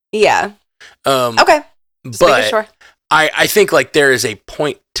 Yeah. Okay. But sure. I think like there is a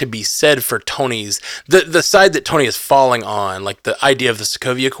point to be said for Tony's the side that Tony is falling on, like the idea of the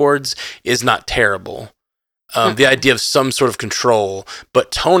Sokovia Accords is not terrible. The idea of some sort of control,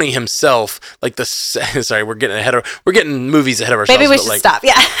 but Tony himself, like sorry, we're getting movies ahead of ourselves. Maybe we should stop.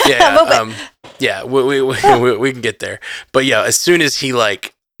 Yeah. Yeah. Yeah, we can get there. But yeah, as soon as he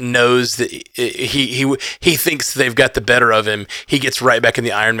like knows that he thinks they've got the better of him, he gets right back in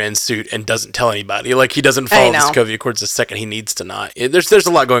the Iron Man suit and doesn't tell anybody. Like he doesn't follow the Sokovia Accords the second he needs to not. There's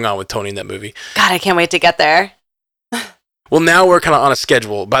a lot going on with Tony in that movie. God, I can't wait to get there. Well, now we're kind of on a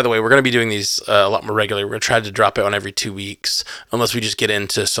schedule. By the way, we're going to be doing these a lot more regularly. We're going to try to drop it on every 2 weeks, unless we just get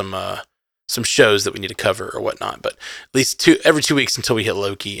into some shows that we need to cover or whatnot. But at least every 2 weeks until we hit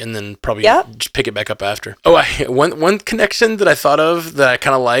Loki, and then probably just pick it back up after. Oh, one connection that I thought of that I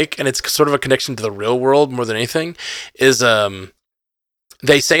kind of like, and it's sort of a connection to the real world more than anything, is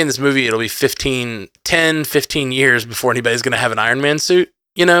they say in this movie it'll be 15 years before anybody's going to have an Iron Man suit.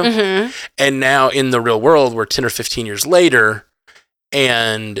 And now in the real world, we're 10 or 15 years later,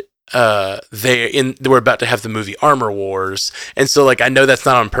 and we're about to have the movie Armor Wars, and so like I know that's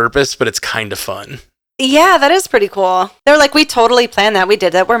not on purpose, but it's kind of fun. Yeah, that is pretty cool. They're like, we totally planned that. We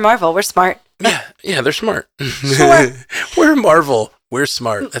did that. We're Marvel. We're smart. Yeah, they're smart. Sure. We're Marvel. We're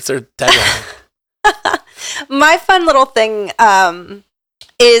smart. That's their tagline. My fun little thing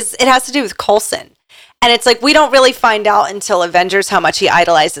is it has to do with Coulson. And it's like, we don't really find out until Avengers how much he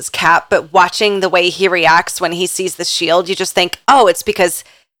idolizes Cap, but watching the way he reacts when he sees the shield, you just think, oh, it's because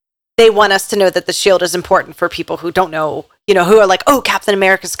they want us to know that the shield is important for people who don't know, who are like, oh, Captain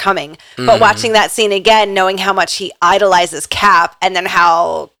America's coming. But watching that scene again, knowing how much he idolizes Cap, and then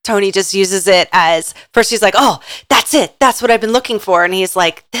how Tony just uses it as, first he's like, oh, that's it. That's what I've been looking for. And he's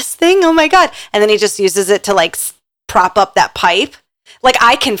like, this thing? Oh my God. And then he just uses it to like prop up that pipe. Like,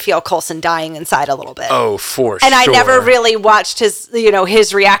 I can feel Coulson dying inside a little bit. Oh, for sure. And I never really watched his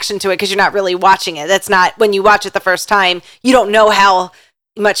reaction to it because you're not really watching it. That's not, when you watch it the first time, you don't know how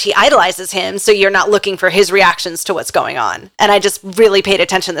much he idolizes him, so you're not looking for his reactions to what's going on. And I just really paid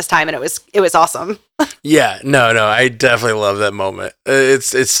attention this time, and it was awesome. Yeah, no, I definitely love that moment.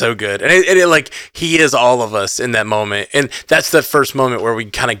 It's so good, and it like he is all of us in that moment, and that's the first moment where we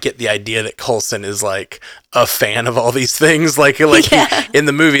kind of get the idea that Coulson is like a fan of all these things. Like in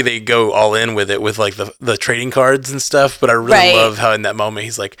the movie they go all in with it with like the trading cards and stuff. But I really love how in that moment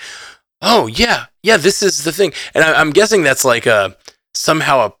he's like, oh yeah, this is the thing, and I'm guessing that's like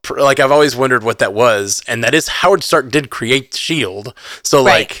somehow like I've always wondered what that was, and that is Howard Stark did create the shield, so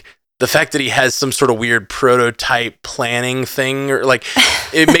like the fact that he has some sort of weird prototype planning thing, or like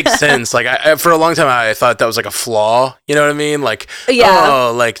it makes sense. Like I for a long time I thought that was like a flaw, you know what I mean? Like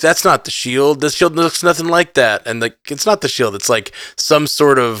oh, like that's not the shield. The shield looks nothing like that, and like it's not the shield. It's like some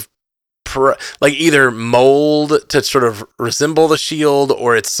sort of like either mold to sort of resemble the shield,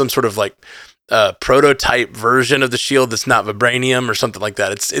 or it's some sort of like prototype version of the shield that's not vibranium or something like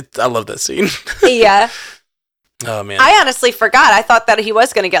that. I love that scene. Yeah. Oh man. I honestly forgot. I thought that he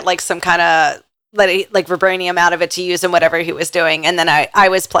was going to get like some kind of like vibranium out of it to use in whatever he was doing, and then I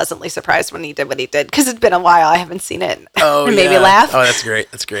was pleasantly surprised when he did what he did, because it's been a while. I haven't seen it. Oh, and made me laugh. Oh, that's great.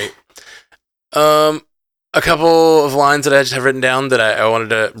 That's great. A couple of lines that I just have written down that I wanted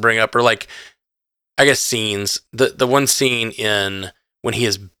to bring up, or like I guess scenes. The one scene in when he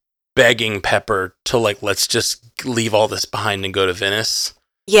is begging Pepper to like, let's just leave all this behind and go to Venice.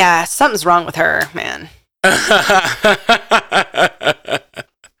 Yeah, something's wrong with her, man.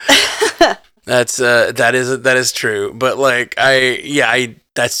 That is true. But like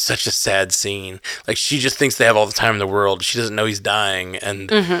that's such a sad scene. Like she just thinks they have all the time in the world. She doesn't know he's dying, and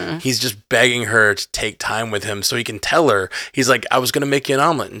he's just begging her to take time with him so he can tell her. He's like, I was gonna make you an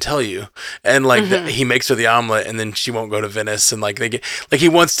omelet and tell you, and like he makes her the omelet, and then she won't go to Venice, and like they get like he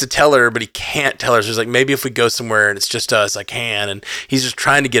wants to tell her, but he can't tell her. So he's like, maybe if we go somewhere and it's just us, I can. And he's just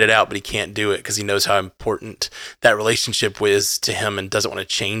trying to get it out, but he can't do it because he knows how important that relationship is to him and doesn't want to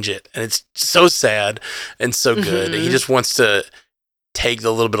change it. And it's so sad and so good. He just wants to take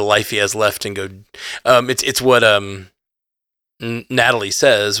the little bit of life he has left and go. It's what Natalie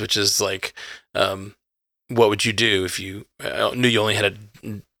says, which is like, what would you do if you knew you only had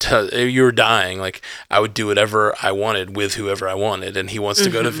you were dying? Like, I would do whatever I wanted with whoever I wanted, and he wants to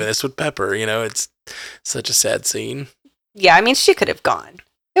go to Venice with Pepper. You know, it's such a sad scene. Yeah, I mean, she could have gone.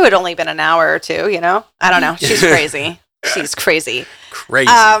 It would only been an hour or two. You know, I don't know. She's crazy. She's crazy. Crazy.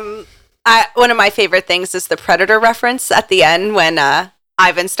 One of my favorite things is the Predator reference at the end when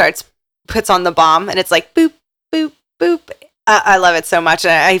Ivan puts on the bomb, and it's like boop, boop, boop. I love it so much.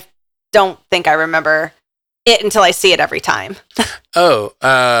 And I don't think I remember it until I see it every time. I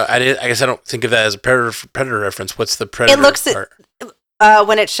guess I don't think of that as a Predator reference. What's the Predator It looks part?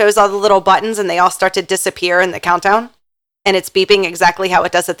 When it shows all the little buttons and they all start to disappear in the countdown, and it's beeping exactly how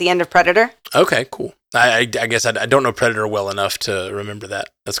it does at the end of Predator. Okay, cool. I guess I don't know Predator well enough to remember that.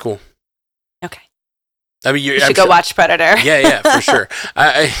 That's cool. Okay. I mean, you should go watch Predator. Yeah, for sure.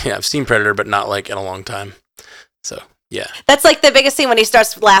 I've seen Predator, but not like in a long time. So yeah, that's like the biggest scene when he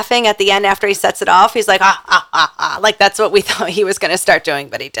starts laughing at the end after he sets it off. He's like like that's what we thought he was going to start doing,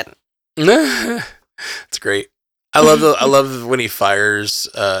 but he didn't. It's great. I love when he fires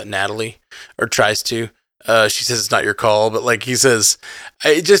Natalie, or tries to. She says it's not your call, but like he says,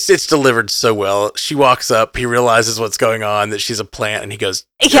 it's delivered so well. She walks up, he realizes what's going on, that she's a plant, and he goes,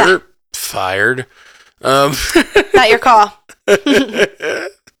 "You're fired." Not your call.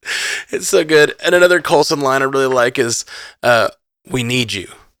 It's so good. And another Coulson line I really like is, "We need you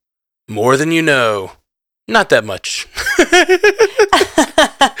more than you know, not that much."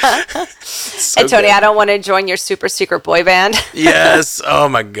 So and Tony, good. I don't want to join your super secret boy band. Yes. Oh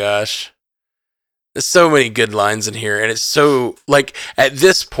my gosh. There's so many good lines in here, and it's so, like, at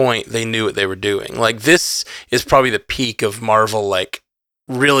this point, they knew what they were doing. Like, this is probably the peak of Marvel, like,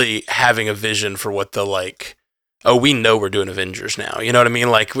 really having a vision for what the, like, oh, we know we're doing Avengers now. You know what I mean?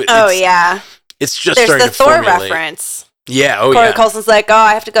 Like, yeah. It's just There's starting the to Thor formulate. Reference. Yeah, Corey Coulson's like, oh,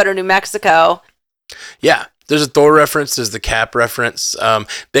 I have to go to New Mexico. Yeah, there's a Thor reference. There's the Cap reference.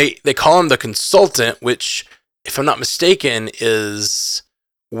 They call him the consultant, which, if I'm not mistaken, is...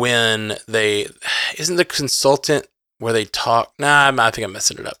 when isn't the consultant where they talk? Nah, I think I'm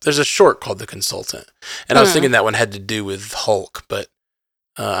messing it up. There's a short called The Consultant, and I was thinking that one had to do with Hulk, but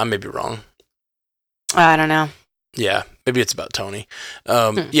I may be wrong. I don't know. Yeah, maybe it's about Tony.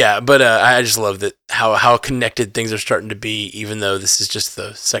 Yeah, but I just love that how connected things are starting to be, even though this is just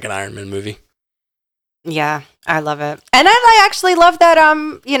the second Iron Man movie. Yeah, I love it, and I actually love that.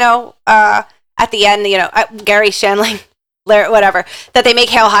 At the end, Gary Shandling whatever, that they make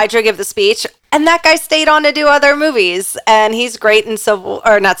Hail Hydra give the speech, and that guy stayed on to do other movies, and he's great in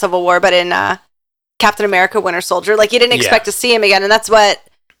not Civil War, but in Captain America: Winter Soldier. Like, you didn't expect to see him again, and that's what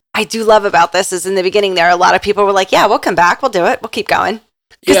I do love about this. Is in the beginning there, a lot of people were like, "Yeah, we'll come back, we'll do it, we'll keep going."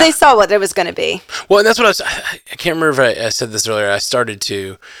 Because they saw what it was going to be. Well, and that's what I can't remember if I said this earlier. I started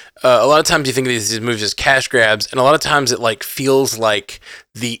to. A lot of times you think of these movies as cash grabs, and a lot of times it like feels like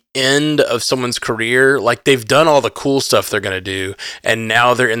the end of someone's career. Like they've done all the cool stuff they're going to do, and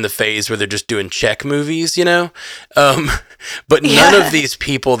now they're in the phase where they're just doing check movies, you know? But none of these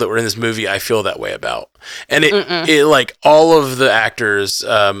people that were in this movie I feel that way about. And it like all of the actors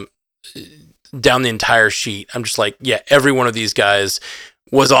down the entire sheet, I'm just like, yeah, every one of these guys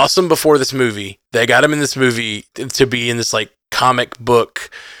was awesome before this movie. They got him in this movie to be in this like comic book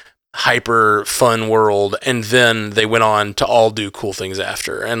hyper fun world, and then they went on to all do cool things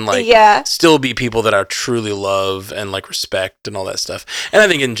after, and like still be people that I truly love and like respect and all that stuff. And I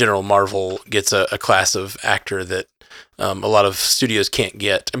think in general Marvel gets a class of actor that a lot of studios can't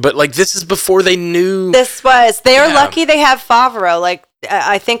get. But like this is before they knew they're lucky they have Favreau. Like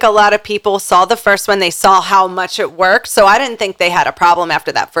I think a lot of people saw the first one, they saw how much it worked, so I didn't think they had a problem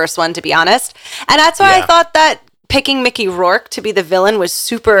after that first one, to be honest. And that's why I thought that picking Mickey Rourke to be the villain was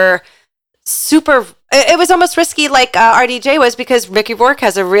super, it was almost risky like RDJ was, because Mickey Rourke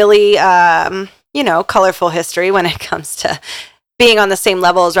has a really, colorful history when it comes to being on the same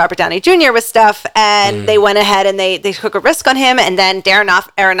level as Robert Downey Jr. with stuff, and they went ahead and they took a risk on him, and then Darren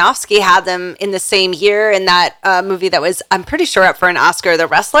Aronofsky had them in the same year in that movie that was, I'm pretty sure, up for an Oscar, The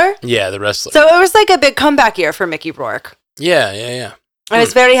Wrestler. Yeah, The Wrestler. So it was like a big comeback year for Mickey Rourke. Yeah. I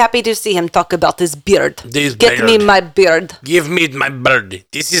was very happy to see him talk about his beard. Get me my beard. Give me my beard.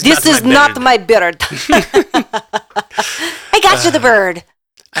 This is not my beard. I got you the bird.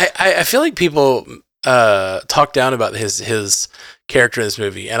 I feel like people talk down about his character in this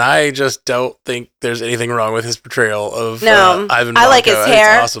movie, and I just don't think there's anything wrong with his portrayal of Ivan Vanko. I like his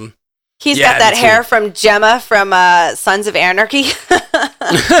hair. It's awesome. He's got that hair from Gemma from Sons of Anarchy.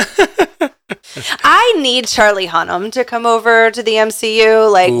 I need Charlie Hunnam to come over to the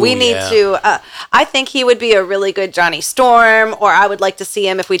MCU. Like, we need to. I think he would be a really good Johnny Storm, or I would like to see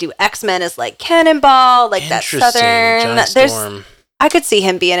him if we do X-Men as like Cannonball, like that Southern. Johnny Storm. I could see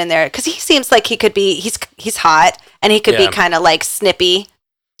him being in there because he seems like he could be. He's hot, and he could be kind of like snippy.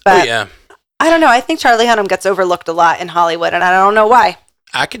 But I don't know. I think Charlie Hunnam gets overlooked a lot in Hollywood, and I don't know why.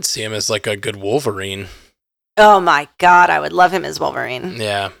 I could see him as like a good Wolverine. Oh my God, I would love him as Wolverine.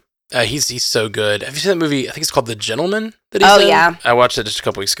 Yeah. He's so good. Have you seen that movie? I think it's called The Gentleman. That he's in? Yeah. I watched it just a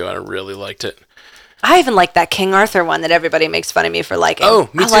couple weeks ago and I really liked it. I even like that King Arthur one that everybody makes fun of me for liking. Oh,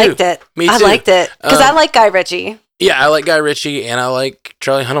 me too. I liked it. I liked it because I like Guy Ritchie. Yeah, I like Guy Ritchie and I like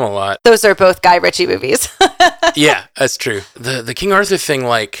Charlie Hunnam a lot. Those are both Guy Ritchie movies. Yeah, that's true. The King Arthur thing,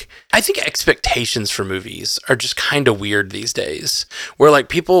 like, I think expectations for movies are just kind of weird these days. Where like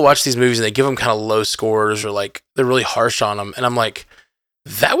people watch these movies and they give them kind of low scores, or like they're really harsh on them, and I'm like,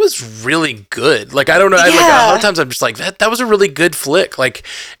 that was really good. Like, I don't know. Like, a lot of times I'm just like, that was a really good flick. Like,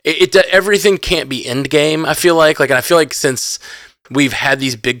 everything can't be Endgame, I feel like. And I feel like since we've had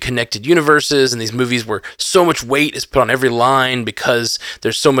these big connected universes and these movies where so much weight is put on every line because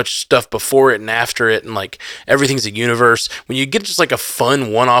there's so much stuff before it and after it, and like everything's a universe. When you get just like a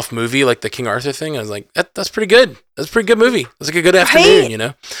fun one-off movie like the King Arthur thing, I was like, that's pretty good. That's a pretty good movie. That's like a good afternoon, you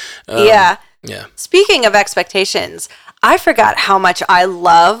know? Yeah. Speaking of expectations, I forgot how much I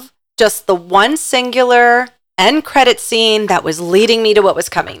love just the one singular end credit scene that was leading me to what was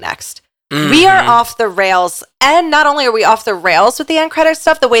coming next. Mm-hmm. We are off the rails, and not only are we off the rails with the end credit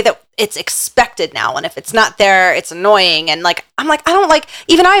stuff, the way that it's expected now, and if it's not there, it's annoying, and like, I'm like, I don't like,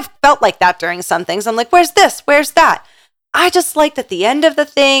 even I've felt like that during some things. I'm like, where's this? Where's that? I just liked at the end of the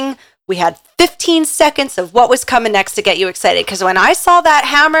thing, we had 15 seconds of what was coming next to get you excited, because when I saw that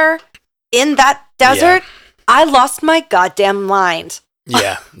hammer in that desert, I lost my goddamn mind.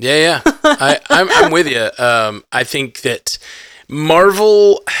 Yeah. I'm with you. I think that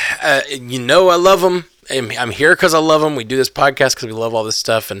Marvel, I love them. I'm here because I love them. We do this podcast because we love all this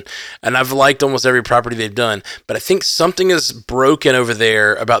stuff, and I've liked almost every property they've done. But I think something is broken over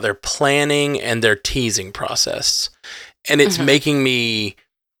there about their planning and their teasing process, and it's making me.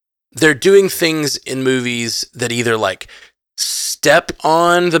 They're doing things in movies that either like step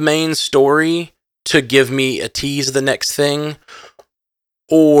on the main story to give me a tease of the next thing,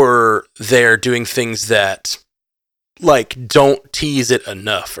 or they're doing things that like don't tease it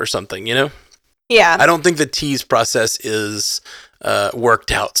enough or something, you know? Yeah. I don't think the tease process is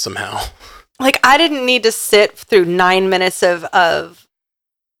worked out somehow. Like, I didn't need to sit through 9 minutes of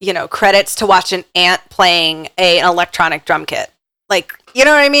credits to watch an ant playing an electronic drum kit. Like, you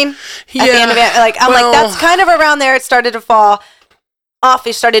know what I mean? Yeah. At the end of it, like, I'm like, that's kind of around there. It started to fall off.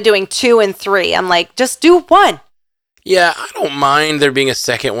 He started doing 2 and 3. I'm like, just do 1. Yeah, I don't mind there being a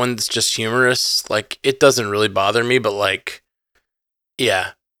second one that's just humorous. Like, it doesn't really bother me, but like,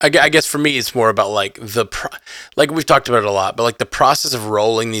 yeah. I guess for me, it's more about like like we've talked about it a lot, but like the process of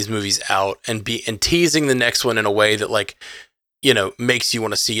rolling these movies out and teasing the next one in a way that like, makes you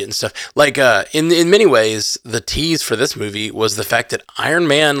want to see it and stuff. Like, in many ways, the tease for this movie was the fact that Iron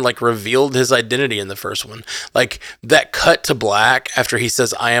Man, like, revealed his identity in the first one. Like, that cut to black after he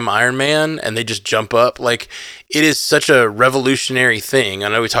says, "I am Iron Man," and they just jump up. Like, it is such a revolutionary thing. I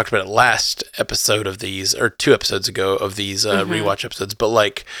know we talked about it last episode of these, or 2 episodes ago of these rewatch episodes, but,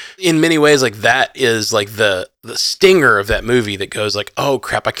 like, in many ways, like, that is, like, the stinger of that movie that goes like, oh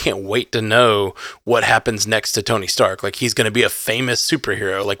crap, I can't wait to know what happens next to Tony Stark. Like, he's going to be a famous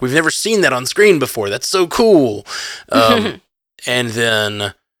superhero. Like, we've never seen that on screen before. That's so cool. And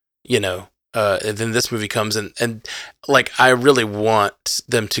then, then this movie comes and like, I really want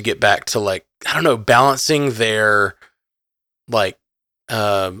them to get back to like, I don't know, balancing their like,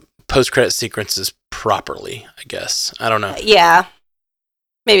 post-credit sequences properly, I guess. I don't know. Yeah.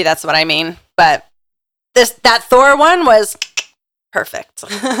 Maybe that's what I mean. But that Thor one was perfect.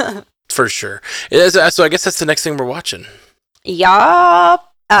 For sure. So I guess that's the next thing we're watching.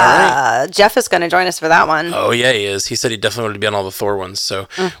 Yup. Right. Jeff is going to join us for that one. Oh, yeah, he is. He said he definitely wanted to be on all the Thor ones. So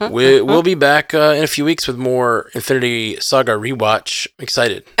we'll be back in a few weeks with more Infinity Saga rewatch.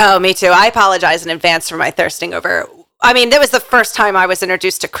 Excited. Oh, me too. I apologize in advance for my thirsting over. I mean, that was the first time I was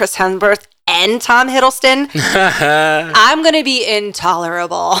introduced to Chris Hemsworth and Tom Hiddleston. I'm going to be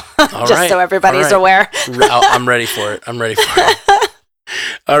intolerable, so everybody's aware. I'm ready for it.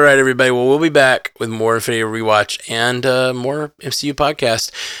 All right, everybody. Well, we'll be back with more Infinity Rewatch and more MCU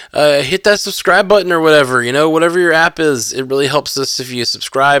podcast. Hit that subscribe button or whatever, whatever your app is. It really helps us if you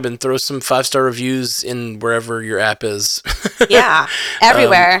subscribe and throw some 5-star reviews in wherever your app is. Yeah,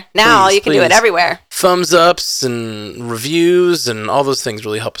 everywhere. Now you can do it everywhere. Thumbs ups and reviews and all those things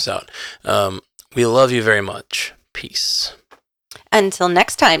really help us out. We love you very much. Peace. Until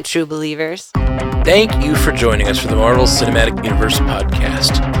next time, true believers. Thank you for joining us for the Marvel Cinematic Universe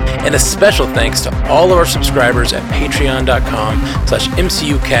podcast. And a special thanks to all of our subscribers at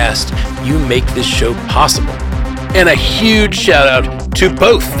patreon.com/MCUcast. You make this show possible. And a huge shout out to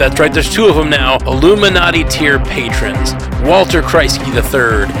both, that's right, there's 2 of them now, Illuminati tier patrons, Walter Kreisky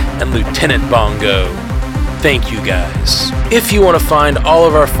III and Lieutenant Bongo. Thank you guys. If you want to find all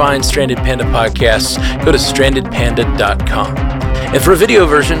of our fine Stranded Panda podcasts, go to strandedpanda.com. And for a video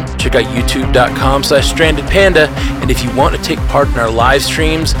version, check out youtube.com/strandedpanda. And if you want to take part in our live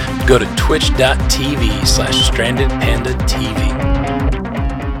streams, go to twitch.tv/strandedpandatv.